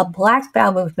a black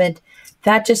bowel movement,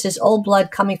 that just is old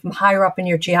blood coming from higher up in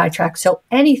your GI tract. So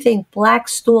anything black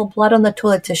stool, blood on the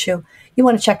toilet tissue, you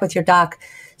want to check with your doc.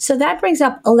 So that brings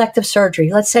up elective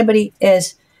surgery. Let's say somebody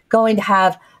is going to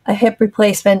have a hip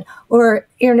replacement or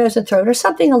ear, nose, and throat or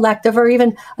something elective or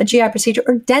even a GI procedure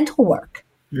or dental work.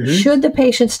 Should the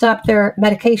patient stop their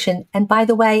medication? And by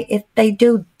the way, if they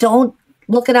do, don't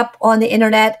look it up on the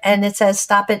internet and it says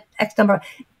stop at X number.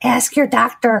 Ask your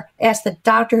doctor. Ask the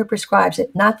doctor who prescribes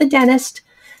it, not the dentist,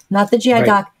 not the GI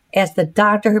doc, as the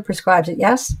doctor who prescribes it,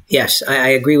 yes? Yes, I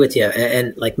agree with you.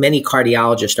 And like many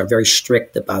cardiologists are very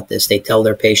strict about this. They tell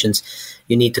their patients,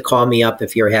 you need to call me up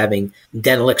if you're having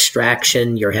dental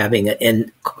extraction, you're having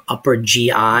an upper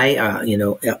GI,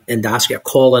 endoscopy, or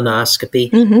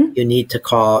colonoscopy. You need to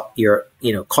call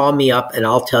me up and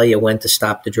I'll tell you when to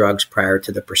stop the drugs prior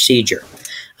to the procedure.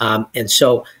 And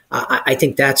so I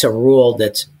think that's a rule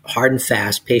that's hard and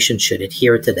fast. Patients should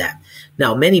adhere to that.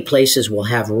 Now, many places will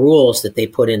have rules that they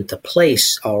put into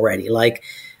place already. Like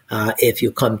if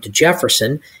you come to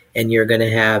Jefferson and you're going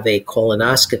to have a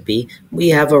colonoscopy, we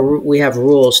have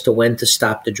rules to when to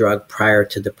stop the drug prior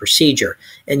to the procedure.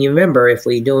 And you remember, if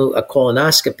we do a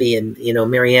colonoscopy and,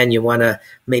 Marianne, you want to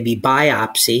maybe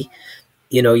biopsy,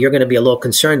 you're going to be a little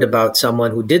concerned about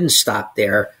someone who didn't stop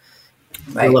their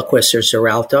Eliquis or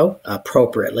Xarelto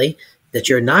appropriately, that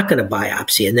you're not going to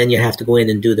biopsy, and then you have to go in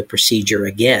and do the procedure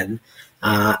again,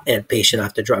 and patient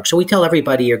off the drug. So we tell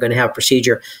everybody you're going to have a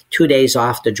procedure 2 days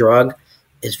off the drug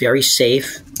is very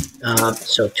safe.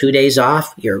 So 2 days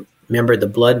off, remember the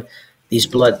blood these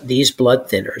blood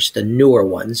thinners, the newer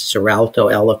ones,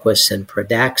 Xarelto, Eliquis, and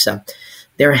Pradaxa,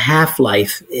 their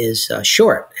half-life is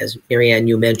short, as Marianne,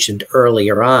 you mentioned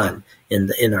earlier on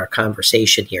in our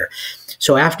conversation here.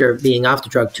 So after being off the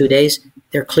drug 2 days,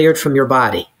 they're cleared from your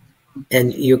body,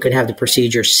 and you can have the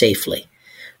procedure safely.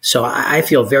 So I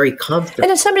feel very comfortable.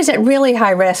 And if somebody's at really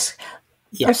high risk,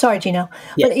 or sorry, Gino,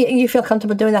 but you feel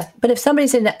comfortable doing that. But if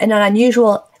somebody's in an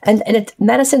unusual, and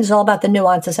medicine is all about the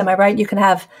nuances, am I right? You can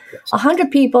have 100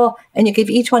 people, and you give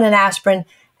each one an aspirin,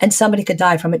 and somebody could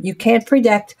die from it. You can't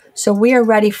predict, so we are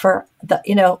ready for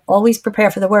always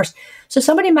prepare for the worst. So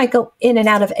somebody might go in and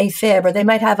out of AFib, or they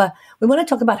might have we want to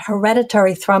talk about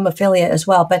hereditary thrombophilia as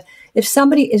well. But if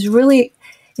somebody is really,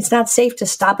 it's not safe to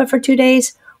stop it for 2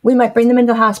 days, we might bring them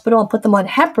into the hospital and put them on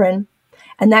heparin,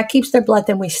 and that keeps their blood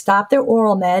thin. We stop their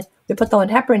oral med, we put them on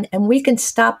heparin, and we can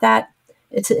stop that.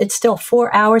 It's still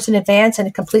 4 hours in advance, and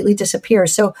it completely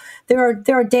disappears. So there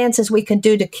are dances we can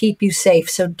do to keep you safe.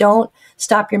 So don't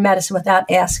stop your medicine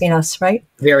without asking us, right?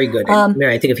 Very good.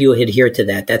 Mary, I think if you adhere to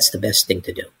that, that's the best thing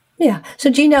to do. Yeah. So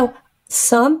Gino,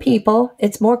 some people,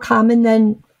 it's more common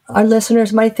than our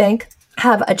listeners might think,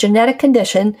 have a genetic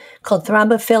condition called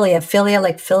thrombophilia. Philia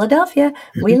like Philadelphia.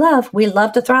 Mm-hmm. We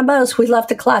love to thrombose. We love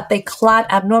to clot. They clot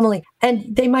abnormally.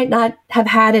 And they might not have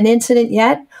had an incident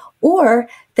yet, or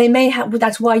they may have.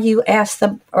 That's why you ask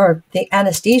them, or the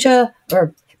anesthesia,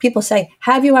 or people say,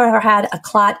 have you ever had a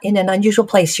clot in an unusual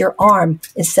place, your arm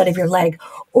instead of your leg,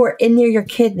 or in near your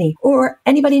kidney, or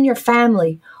anybody in your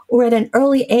family, or at an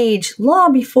early age,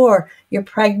 long before you're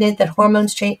pregnant, that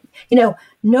hormones change,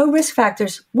 no risk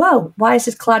factors. Whoa, why is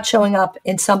this clot showing up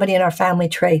in somebody in our family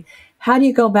tree? How do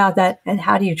you go about that, and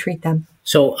how do you treat them?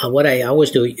 So what I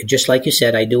always do, just like you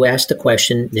said, I do ask the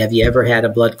question, have you ever had a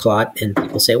blood clot? And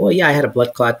people say, well, yeah, I had a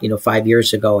blood clot, 5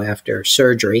 years ago after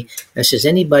surgery. I says,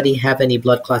 anybody have any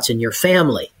blood clots in your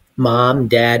family? Mom,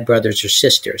 dad, brothers or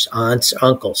sisters, aunts,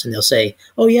 uncles? And they'll say,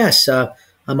 oh, yes, on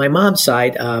my mom's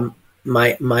side,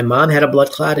 my mom had a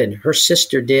blood clot and her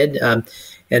sister did,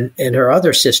 and her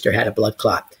other sister had a blood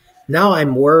clot. Now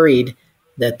I'm worried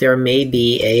that there may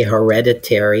be a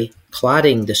hereditary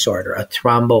clotting disorder, a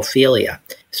thrombophilia.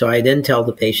 So I then tell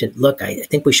the patient, look, I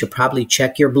think we should probably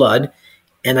check your blood.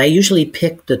 And I usually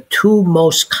pick the two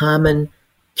most common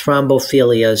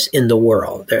thrombophilias in the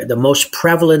world. They're the most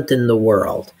prevalent in the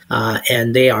world.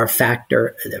 And they are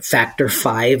factor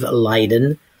V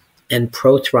Leiden and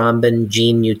prothrombin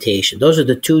gene mutation. Those are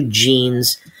the two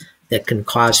genes that can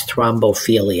cause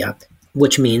thrombophilia,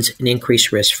 which means an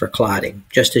increased risk for clotting,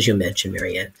 just as you mentioned,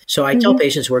 Marianne. So I tell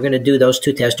patients we're going to do those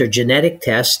two tests. They're genetic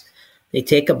tests. They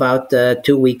take about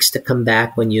 2 weeks to come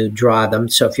back when you draw them.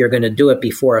 So if you're going to do it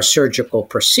before a surgical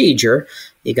procedure,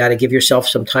 you got to give yourself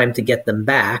some time to get them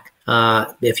back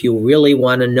if you really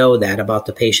want to know that about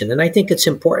the patient. And I think it's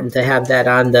important to have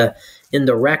that in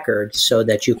the record so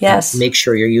that you can make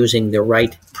sure you're using the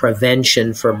right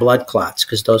prevention for blood clots,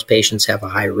 because those patients have a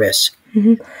high risk.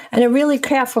 Mm-hmm. And a really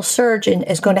careful surgeon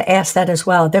is going to ask that as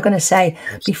well. They're going to say,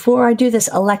 before I do this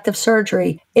elective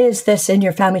surgery, is this in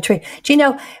your family tree? Do you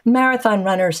know, marathon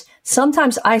runners,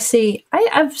 sometimes I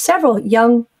have several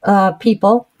young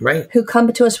people who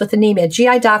come to us with anemia.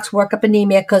 GI docs work up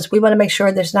anemia because we want to make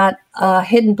sure there's not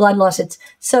hidden blood loss. It's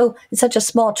such a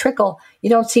small trickle. You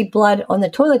don't see blood on the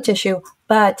toilet tissue,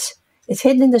 but it's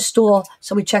hidden in the stool.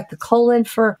 So we check the colon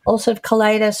for ulcerative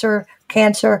colitis or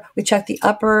cancer. We check the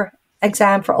upper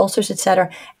exam for ulcers, etc.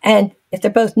 And if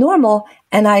they're both normal,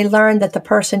 and I learned that the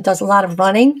person does a lot of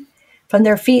running from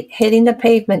their feet, hitting the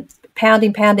pavement,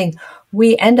 pounding,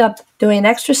 we end up doing an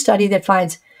extra study that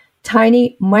finds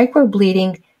tiny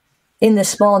microbleeding in the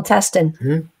small intestine.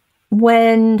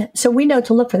 Mm-hmm. So we know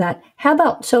to look for that. How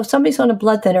about, so if somebody's on a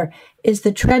blood thinner, is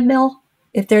the treadmill,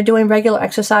 if they're doing regular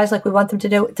exercise like we want them to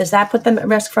do, does that put them at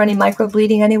risk for any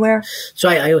microbleeding anywhere? So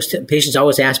patients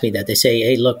always ask me that. They say,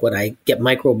 hey, look, would I get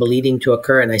microbleeding to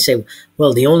occur? And I say,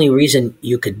 well, the only reason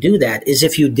you could do that is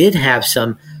if you did have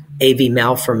some AV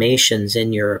malformations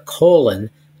in your colon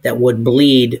that would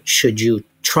bleed should you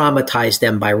traumatize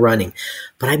them by running.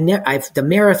 But the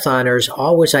marathoners,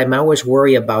 I'm always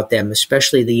worry about them,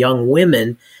 especially the young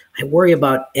women. I worry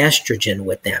about estrogen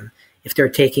with them if they're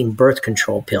taking birth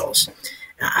control pills.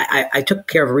 I took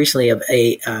care of recently of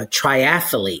a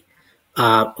triathlete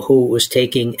who was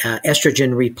taking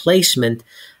estrogen replacement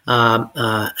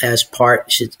as part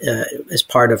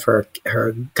of her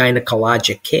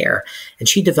gynecologic care, and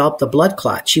she developed a blood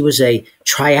clot. She was a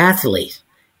triathlete,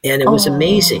 and it was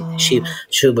amazing. She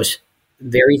was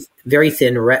very, very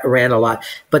thin, ran a lot.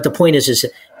 But the point is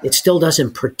it still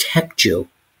doesn't protect you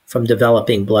from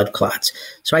developing blood clots.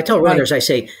 So I tell runners, I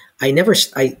say,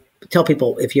 tell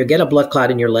people, if you get a blood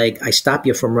clot in your leg, I stop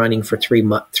you from running for 3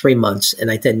 months, and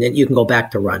then you can go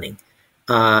back to running.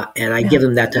 And I give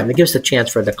them that time. It gives the chance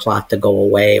for the clot to go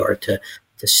away or to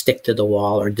stick to the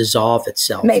wall or dissolve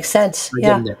itself. Makes sense.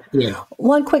 Yeah.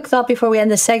 One quick thought before we end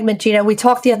this segment, Gina. We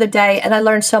talked the other day, and I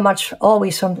learned so much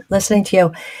always from listening to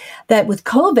you, that with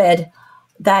COVID,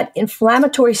 that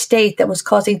inflammatory state that was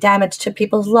causing damage to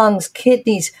people's lungs,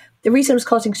 kidneys, the reason it was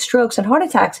causing strokes and heart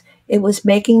attacks, it was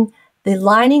making the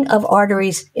lining of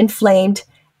arteries inflamed,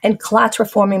 and clots were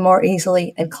forming more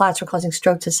easily, and clots were causing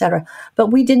strokes, etc. But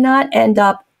we did not end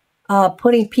up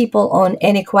putting people on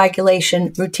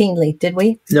anticoagulation routinely, did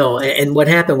we? No, and what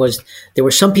happened was there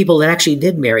were some people that actually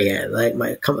did, Marianne. Like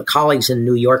my colleagues in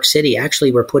New York City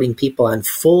actually were putting people on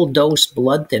full dose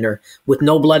blood thinner with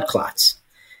no blood clots.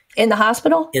 In the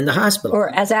hospital? In the hospital.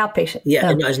 Or as outpatient?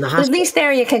 Yeah, as in the hospital. But at least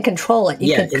there you can control it.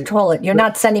 You can control it. You're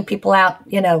not sending people out,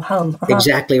 home.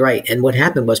 Exactly right. And what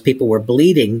happened was people were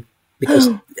bleeding because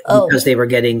they were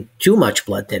getting too much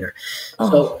blood thinner.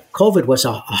 So COVID was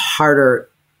a harder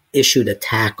issue to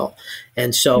tackle.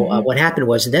 And so what happened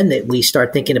was then that we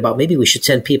start thinking about maybe we should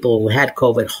send people who had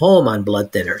COVID home on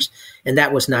blood thinners. And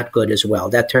that was not good as well.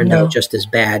 That turned out just as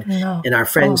bad. No. And our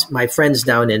friends, my friends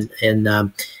down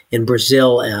in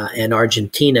Brazil and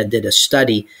Argentina did a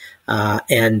study,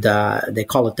 and they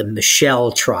call it the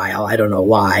Michelle trial. I don't know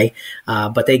why,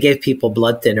 but they gave people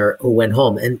blood thinner who went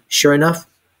home. And sure enough,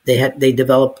 they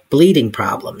developed bleeding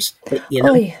problems.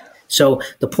 So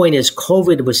the point is,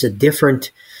 COVID was a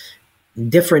different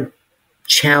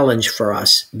challenge for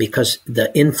us because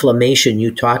the inflammation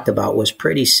you talked about was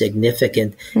pretty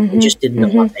significant. We just didn't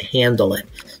know how to handle it.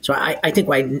 So I think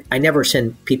I never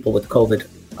send people with COVID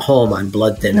home on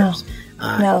blood thinners.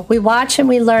 No, we watch and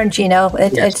we learn, Gino.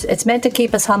 It's meant to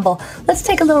keep us humble. Let's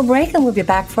take a little break and we'll be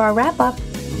back for our wrap-up.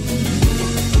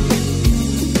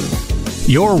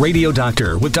 Your Radio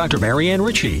Doctor with Dr. Marianne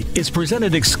Ritchie is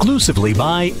presented exclusively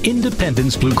by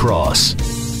Independence Blue Cross.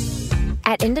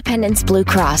 At Independence Blue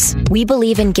Cross, we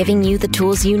believe in giving you the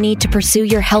tools you need to pursue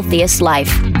your healthiest life.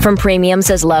 From premiums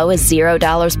as low as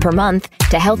 $0 per month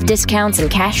to health discounts and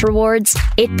cash rewards,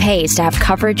 it pays to have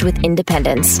coverage with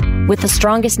Independence. With the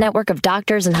strongest network of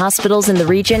doctors and hospitals in the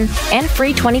region and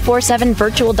free 24/7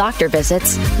 virtual doctor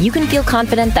visits, you can feel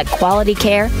confident that quality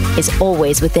care is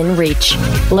always within reach.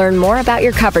 Learn more about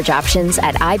your coverage options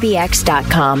at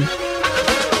ibx.com.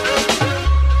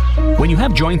 When you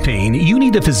have joint pain, you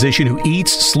need a physician who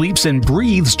eats, sleeps, and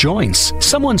breathes joints.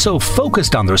 Someone so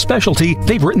focused on their specialty,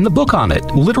 they've written the book on it.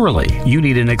 Literally, you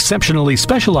need an exceptionally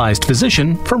specialized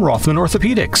physician from Rothman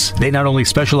Orthopedics. They not only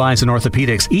specialize in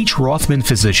orthopedics, each Rothman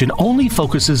physician only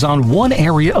focuses on one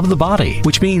area of the body,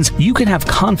 which means you can have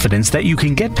confidence that you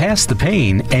can get past the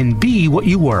pain and be what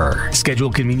you were.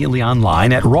 Schedule conveniently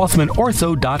online at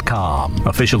RothmanOrtho.com.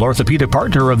 Official orthopedic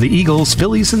partner of the Eagles,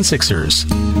 Phillies, and Sixers.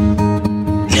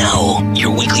 Now,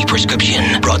 your weekly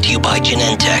prescription brought to you by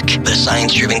Genentech, the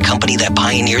science-driven company that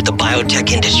pioneered the biotech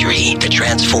industry to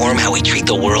transform how we treat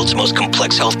the world's most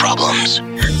complex health problems.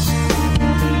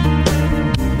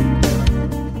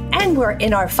 And we're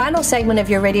in our final segment of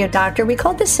Your Radio Doctor. We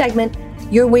called this segment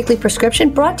Your Weekly Prescription,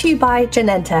 brought to you by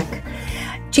Genentech.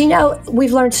 Gino,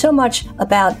 we've learned so much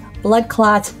about blood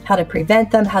clots, how to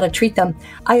prevent them, how to treat them.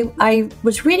 I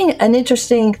was reading an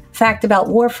interesting fact about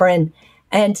warfarin.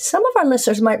 And some of our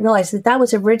listeners might realize that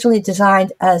was originally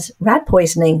designed as rat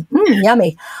poisoning.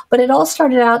 Yummy. But it all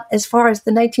started out as far as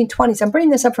the 1920s. I'm bringing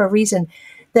this up for a reason,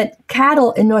 that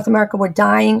cattle in North America were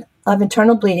dying of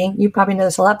internal bleeding. You probably know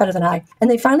this a lot better than I.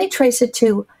 And they finally traced it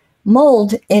to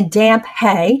mold in damp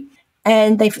hay.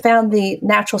 And they found the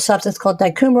natural substance called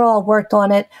dicumarol, worked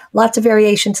on it. Lots of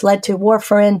variations led to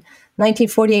warfarin,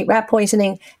 1948 rat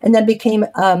poisoning, and then became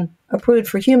approved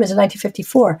for humans in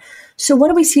 1954. So what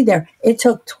do we see there? It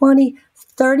took 20,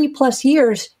 30 plus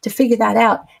years to figure that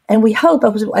out. And we hope,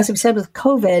 as we said with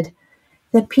COVID,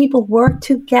 that people work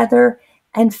together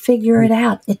and figure it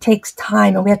out. It takes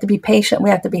time, and we have to be patient. We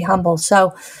have to be humble.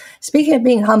 So speaking of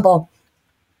being humble,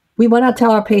 we want to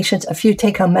tell our patients a few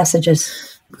take-home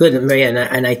messages. Good, Marianne.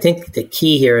 And I think the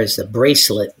key here is the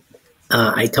bracelet.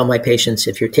 I tell my patients,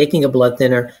 if you're taking a blood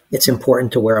thinner, it's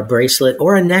important to wear a bracelet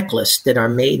or a necklace that are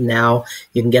made now.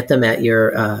 You can get them at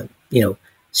your,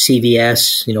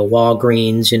 CVS,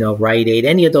 Walgreens, Rite Aid.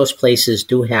 Any of those places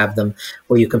do have them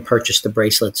where you can purchase the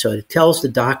bracelet. So it tells the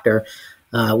doctor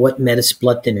what medicine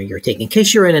blood thinner you're taking. In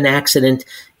case you're in an accident,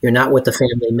 you're not with a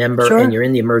family member, and you're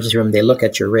in the emergency room, they look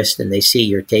at your wrist and they see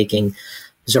you're taking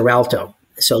Xarelto.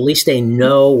 So at least they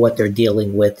know what they're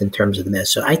dealing with in terms of the med.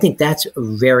 So I think that's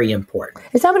very important.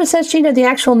 Is that what it says, Gina, the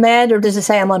actual med, or does it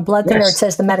say I'm on blood thinner? Yes. It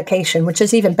says the medication, which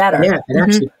is even better. Yeah, it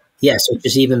actually Yes, which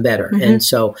is even better. And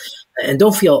so, and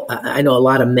don't feel, I know a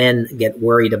lot of men get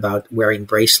worried about wearing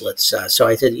bracelets. So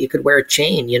I said, you could wear a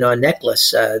chain, a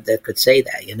necklace that could say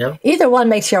that, Either one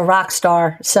makes you a rock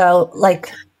star. So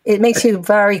like, it makes you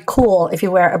very cool if you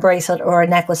wear a bracelet or a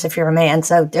necklace if you're a man.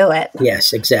 So do it.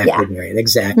 Yes, exactly, Marian.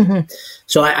 Exactly.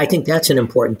 So I think that's an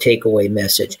important takeaway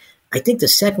message. I think the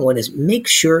second one is make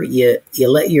sure you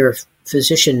let your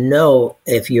physician know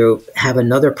if you have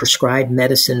another prescribed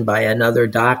medicine by another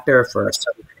doctor for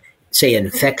some, say,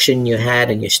 infection you had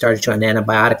and you started on an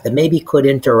antibiotic that maybe could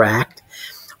interact.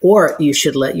 Or you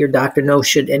should let your doctor know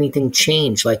should anything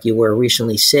change, like you were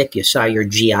recently sick, you saw your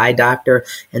GI doctor,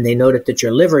 and they noted that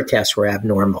your liver tests were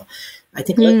abnormal. I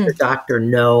think let your doctor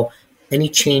know any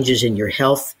changes in your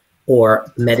health or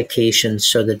medications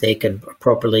so that they can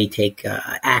appropriately take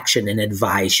action and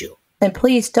advise you. And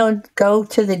please don't go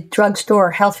to the drugstore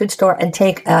or health food store and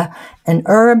take an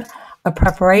herb, a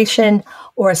preparation,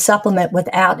 or a supplement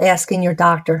without asking your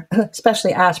doctor,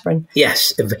 especially aspirin.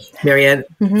 Yes, Marianne,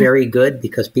 very good,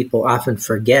 because people often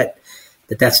forget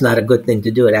that that's not a good thing to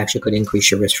do. It actually could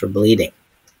increase your risk for bleeding.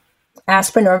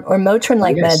 Aspirin or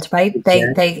Motrin-like meds, right?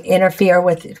 They interfere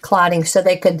with clotting, so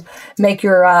they could make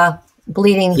your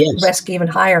bleeding risk even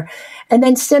higher. And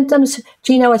then symptoms,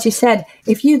 Gino, as you said,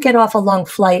 if you get off a long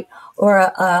flight or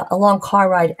a long car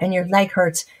ride and your leg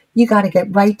hurts, you got to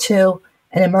get right to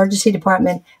an emergency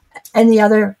department. And the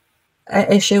other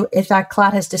issue is that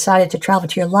clot has decided to travel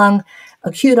to your lung,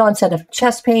 acute onset of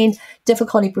chest pain,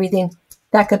 difficulty breathing.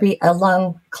 That could be a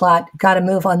lung clot. Got to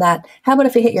move on that. How about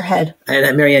if you hit your head?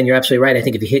 And Marianne, you're absolutely right. I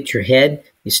think if you hit your head,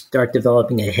 you start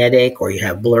developing a headache, or you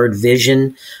have blurred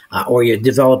vision, or you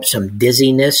develop some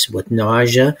dizziness with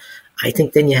nausea, I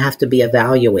think then you have to be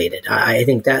evaluated. I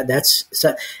think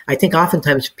I think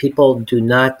oftentimes people do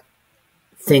not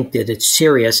think that it's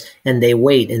serious and they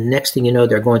wait. And the next thing you know,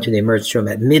 they're going to the emergency room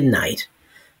at midnight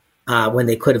when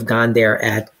they could have gone there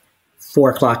at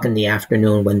 4:00 in the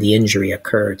afternoon when the injury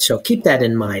occurred. So keep that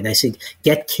in mind. I say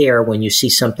get care when you see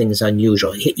something is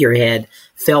unusual. Hit your head,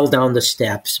 fell down the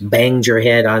steps, banged your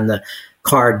head on the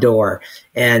car door,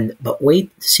 but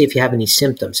wait to see if you have any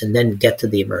symptoms and then get to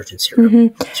the emergency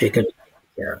room so you can take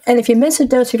care of it. And if you miss a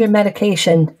dose of your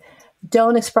medication,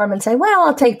 don't experiment and say, well,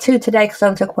 I'll take 2 today because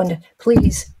I took 1.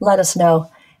 Please let us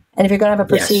know. And if you're going to have a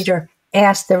procedure,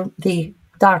 ask the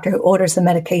doctor who orders the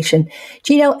medication.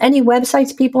 Gino, any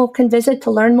websites people can visit to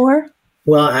learn more?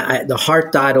 Well, the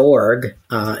heart.org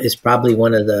is probably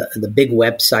one of the big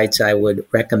websites I would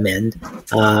recommend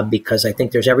because I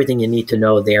think there's everything you need to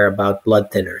know there about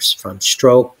blood thinners, from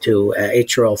stroke to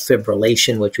atrial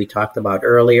fibrillation, which we talked about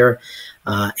earlier,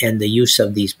 and the use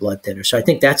of these blood thinners. So I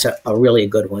think that's a really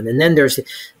good one. And then there's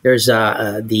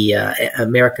the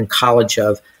American College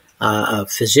of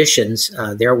Physicians,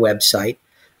 their website,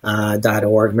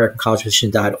 .org,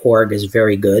 AmericanCollegeOfPhysicians.org is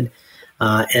very good.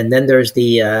 And then there's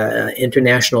the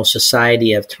International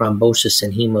Society of Thrombosis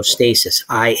and Hemostasis,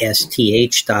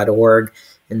 ISTH.org,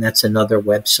 and that's another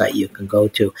website you can go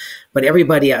to. But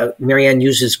everybody, Marianne,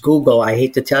 uses Google. I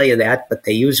hate to tell you that, but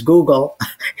they use Google,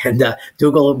 and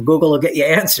Google will get you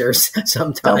answers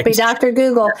sometimes. Don't be Dr.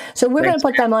 Google. So we're going to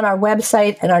put them on our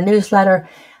website and our newsletter.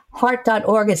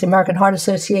 Heart.org is the American Heart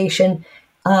Association.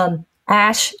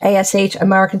 ASH, ASH,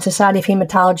 American Society of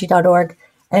Hematology.org,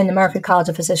 and the American College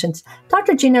of Physicians.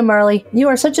 Dr. Gino Murley, you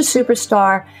are such a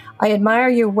superstar. I admire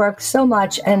your work so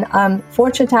much, and I'm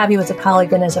fortunate to have you as a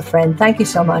colleague and as a friend. Thank you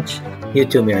so much. You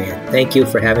too, Marianne. Thank you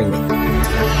for having me. Now,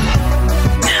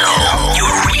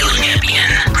 your real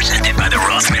champion, presented by the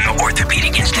Rothman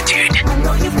Orthopedic Institute.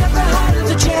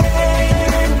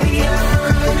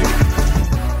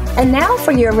 And now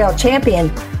for your real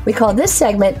champion. We call this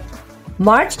segment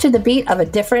March to the Beat of a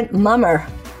Different Mummer.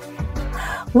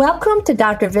 Welcome to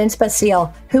Dr. Vince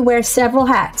Basile, who wears several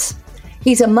hats.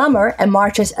 He's a mummer and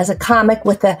marches as a comic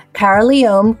with the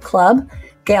Carolium Club,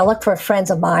 Gaelic for friends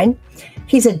of mine.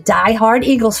 He's a diehard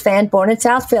Eagles fan born in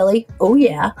South Philly. Oh,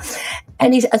 yeah.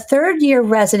 And he's a third-year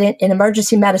resident in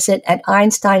emergency medicine at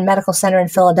Einstein Medical Center in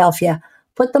Philadelphia.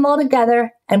 Put them all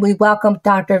together, and we welcome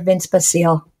Dr. Vince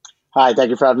Basile. Hi, thank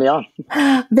you for having me on.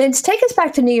 Vince, take us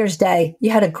back to New Year's Day.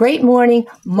 You had a great morning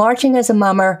marching as a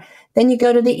mummer. Then you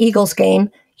go to the Eagles game.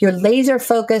 You're laser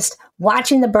focused,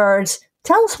 watching the birds.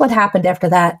 Tell us what happened after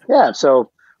that. Yeah,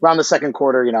 so around the second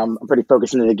quarter, I'm pretty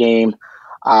focused into the game.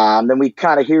 Then we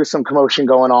kind of hear some commotion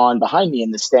going on behind me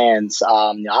in the stands.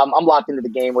 I'm locked into the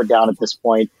game. We're down at this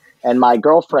point. And my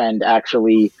girlfriend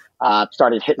actually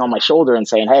started hitting on my shoulder and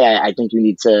saying, hey, I think you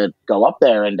need to go up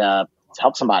there and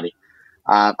help somebody.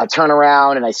 I turn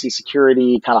around and I see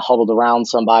security kind of huddled around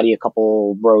somebody a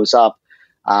couple rows up.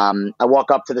 I walk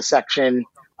up to the section.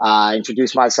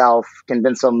 introduce myself,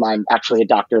 convince them I'm actually a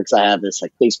doctor because I have this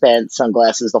like face paint,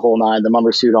 sunglasses, the whole nine, the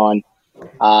mummer suit on.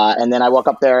 And then I walk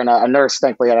up there, and a nurse,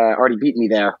 thankfully, had already beat me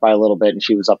there by a little bit, and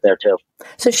she was up there too.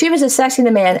 So she was assessing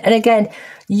the man. And again,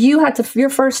 you had to, your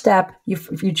first step, you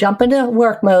jump into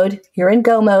work mode, you're in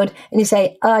go mode, and you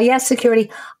say, yes,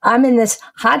 security, I'm in this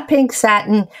hot pink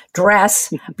satin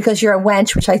dress because you're a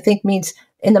wench, which I think means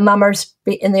in the mummers,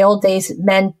 in the old days,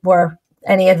 men were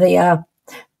any of the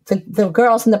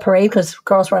girls in the parade, because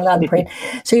girls weren't allowed in the parade.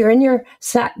 So you're in your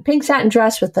pink satin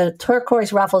dress with the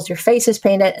turquoise ruffles, your face is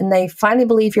painted, and they finally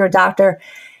believe you're a doctor.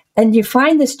 And you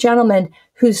find this gentleman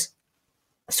who's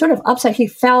sort of upside. He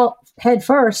fell head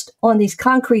first on these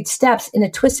concrete steps in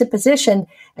a twisted position.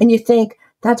 And you think,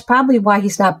 that's probably why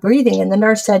he's not breathing. And the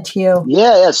nurse said to you,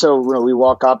 Yeah. So we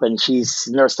walk up, and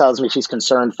nurse tells me she's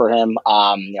concerned for him.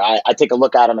 I take a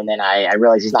look at him, and then I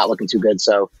realize he's not looking too good.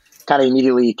 So kind of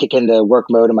immediately kick into work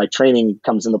mode, and my training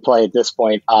comes into play at this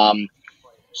point.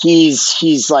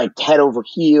 He's like head over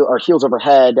heel or heels over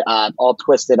head, all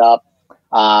twisted up.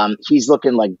 He's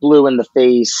looking like blue in the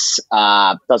face.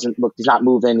 He's not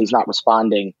moving. He's not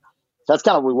responding. So that's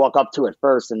kind of what we walk up to at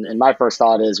first. And my first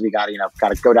thought is we got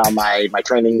to go down my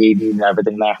training need and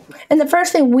everything there. And the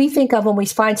first thing we think of when we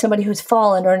find somebody who's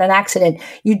fallen or in an accident,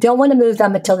 you don't want to move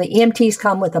them until the EMTs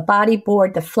come with a body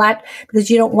board, the flat, because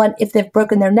you don't want, if they've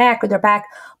broken their neck or their back.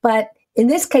 But in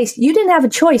this case, you didn't have a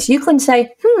choice. You couldn't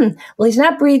say, well, he's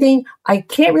not breathing. I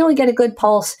can't really get a good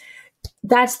pulse.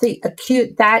 That's the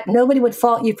acute, that nobody would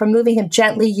fault you for moving him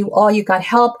gently. You got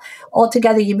help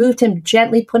altogether. You moved him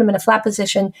gently, put him in a flat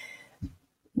position.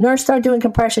 Nurse started doing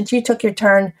compressions. You took your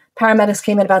turn. Paramedics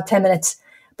came in about 10 minutes.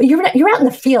 But you're out in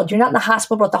the field. You're not in the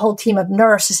hospital with the whole team of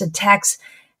nurses and techs.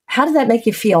 How did that make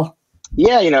you feel?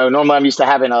 Yeah, normally I'm used to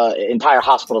having an entire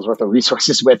hospital's worth of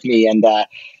resources with me. And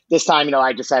this time,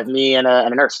 I just have me and a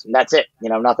nurse. And that's it.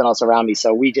 Nothing else around me.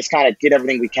 So we just kind of did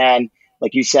everything we can.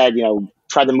 Like you said,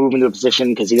 tried to move into a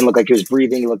position because he didn't look like he was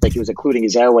breathing. He looked like he was occluding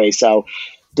his airway. So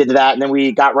did that, and then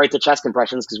we got right to chest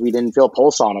compressions because we didn't feel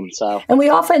pulse on him. So, and we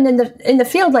often in the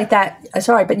field like that.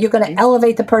 Sorry, but you're going to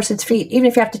elevate the person's feet, even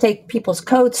if you have to take people's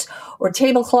coats or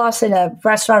tablecloths in a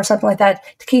restaurant or something like that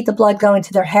to keep the blood going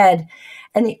to their head.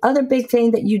 And the other big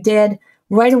thing that you did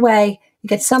right away, you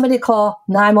get somebody to call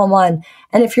 911.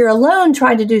 And if you're alone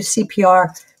trying to do CPR,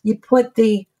 you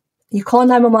call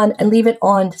 911 and leave it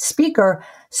on speaker.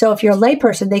 So if you're a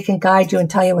layperson, they can guide you and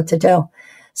tell you what to do.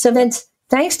 So Vince,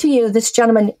 thanks to you, this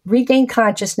gentleman regained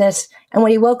consciousness, and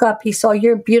when he woke up, he saw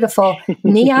your beautiful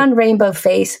neon rainbow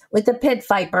face with the pit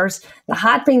vipers, the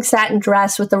hot pink satin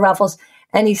dress with the ruffles,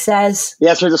 and he says,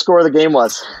 "Yes, who the score of the game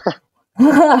was."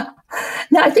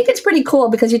 Now, I think it's pretty cool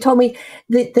because you told me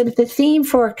the theme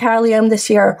for Carolium this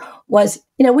year was,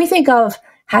 we think of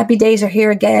Happy Days Are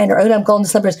Here Again or Odom Golden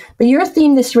Slippers, but your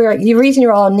theme this year, the reason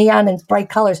you're all neon and bright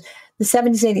colors, the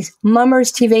 70s, 80s,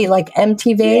 Mummers TV, like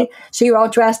MTV. Yep. So you're all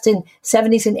dressed in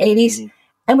 70s and 80s. Mm-hmm.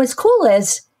 And what's cool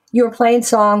is you were playing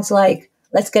songs like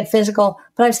Let's Get Physical.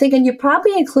 But I was thinking you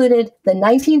probably included the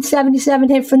 1977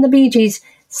 hit from the Bee Gees,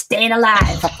 Staying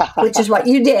Alive, which is what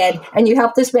you did. And you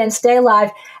helped this man stay alive.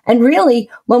 And really,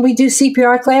 when we do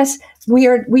CPR class, we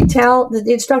tell the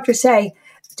instructors say,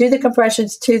 do the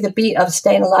compressions to the beat of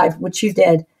Staying Alive, which you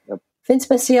did. Yep. Vince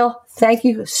Maciel, thank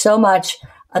you so much.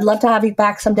 I'd love to have you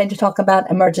back someday to talk about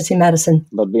emergency medicine.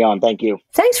 Love beyond. Thank you.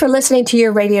 Thanks for listening to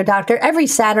Your Radio Doctor every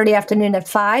Saturday afternoon at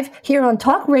 5 here on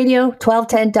Talk Radio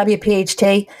 1210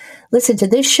 WPHT. Listen to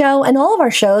this show and all of our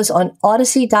shows on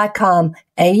Audacy.com,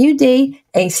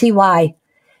 AUDACY.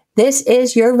 This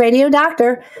is Your Radio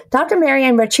Doctor, Dr.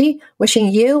 Marianne Ritchie,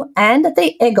 wishing you and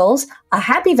the Eagles a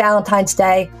happy Valentine's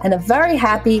Day and a very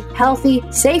happy, healthy,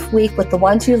 safe week with the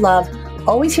ones you love.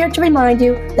 Always here to remind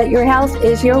you that your health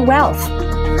is your wealth.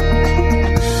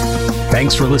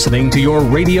 Thanks for listening to Your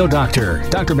Radio Doctor,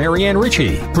 Dr. Marianne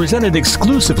Ritchie, presented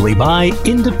exclusively by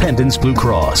Independence Blue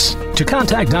Cross. To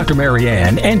contact Dr.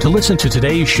 Marianne and to listen to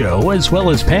today's show as well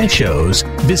as past shows,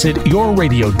 visit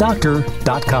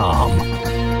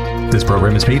yourradiodoctor.com. This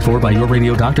program is paid for by Your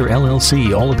Radio Doctor,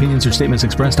 LLC. All opinions or statements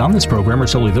expressed on this program are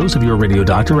solely those of Your Radio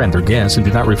Doctor and their guests and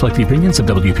do not reflect the opinions of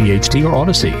WPHT or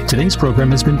Audacy. Today's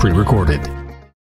program has been pre-recorded.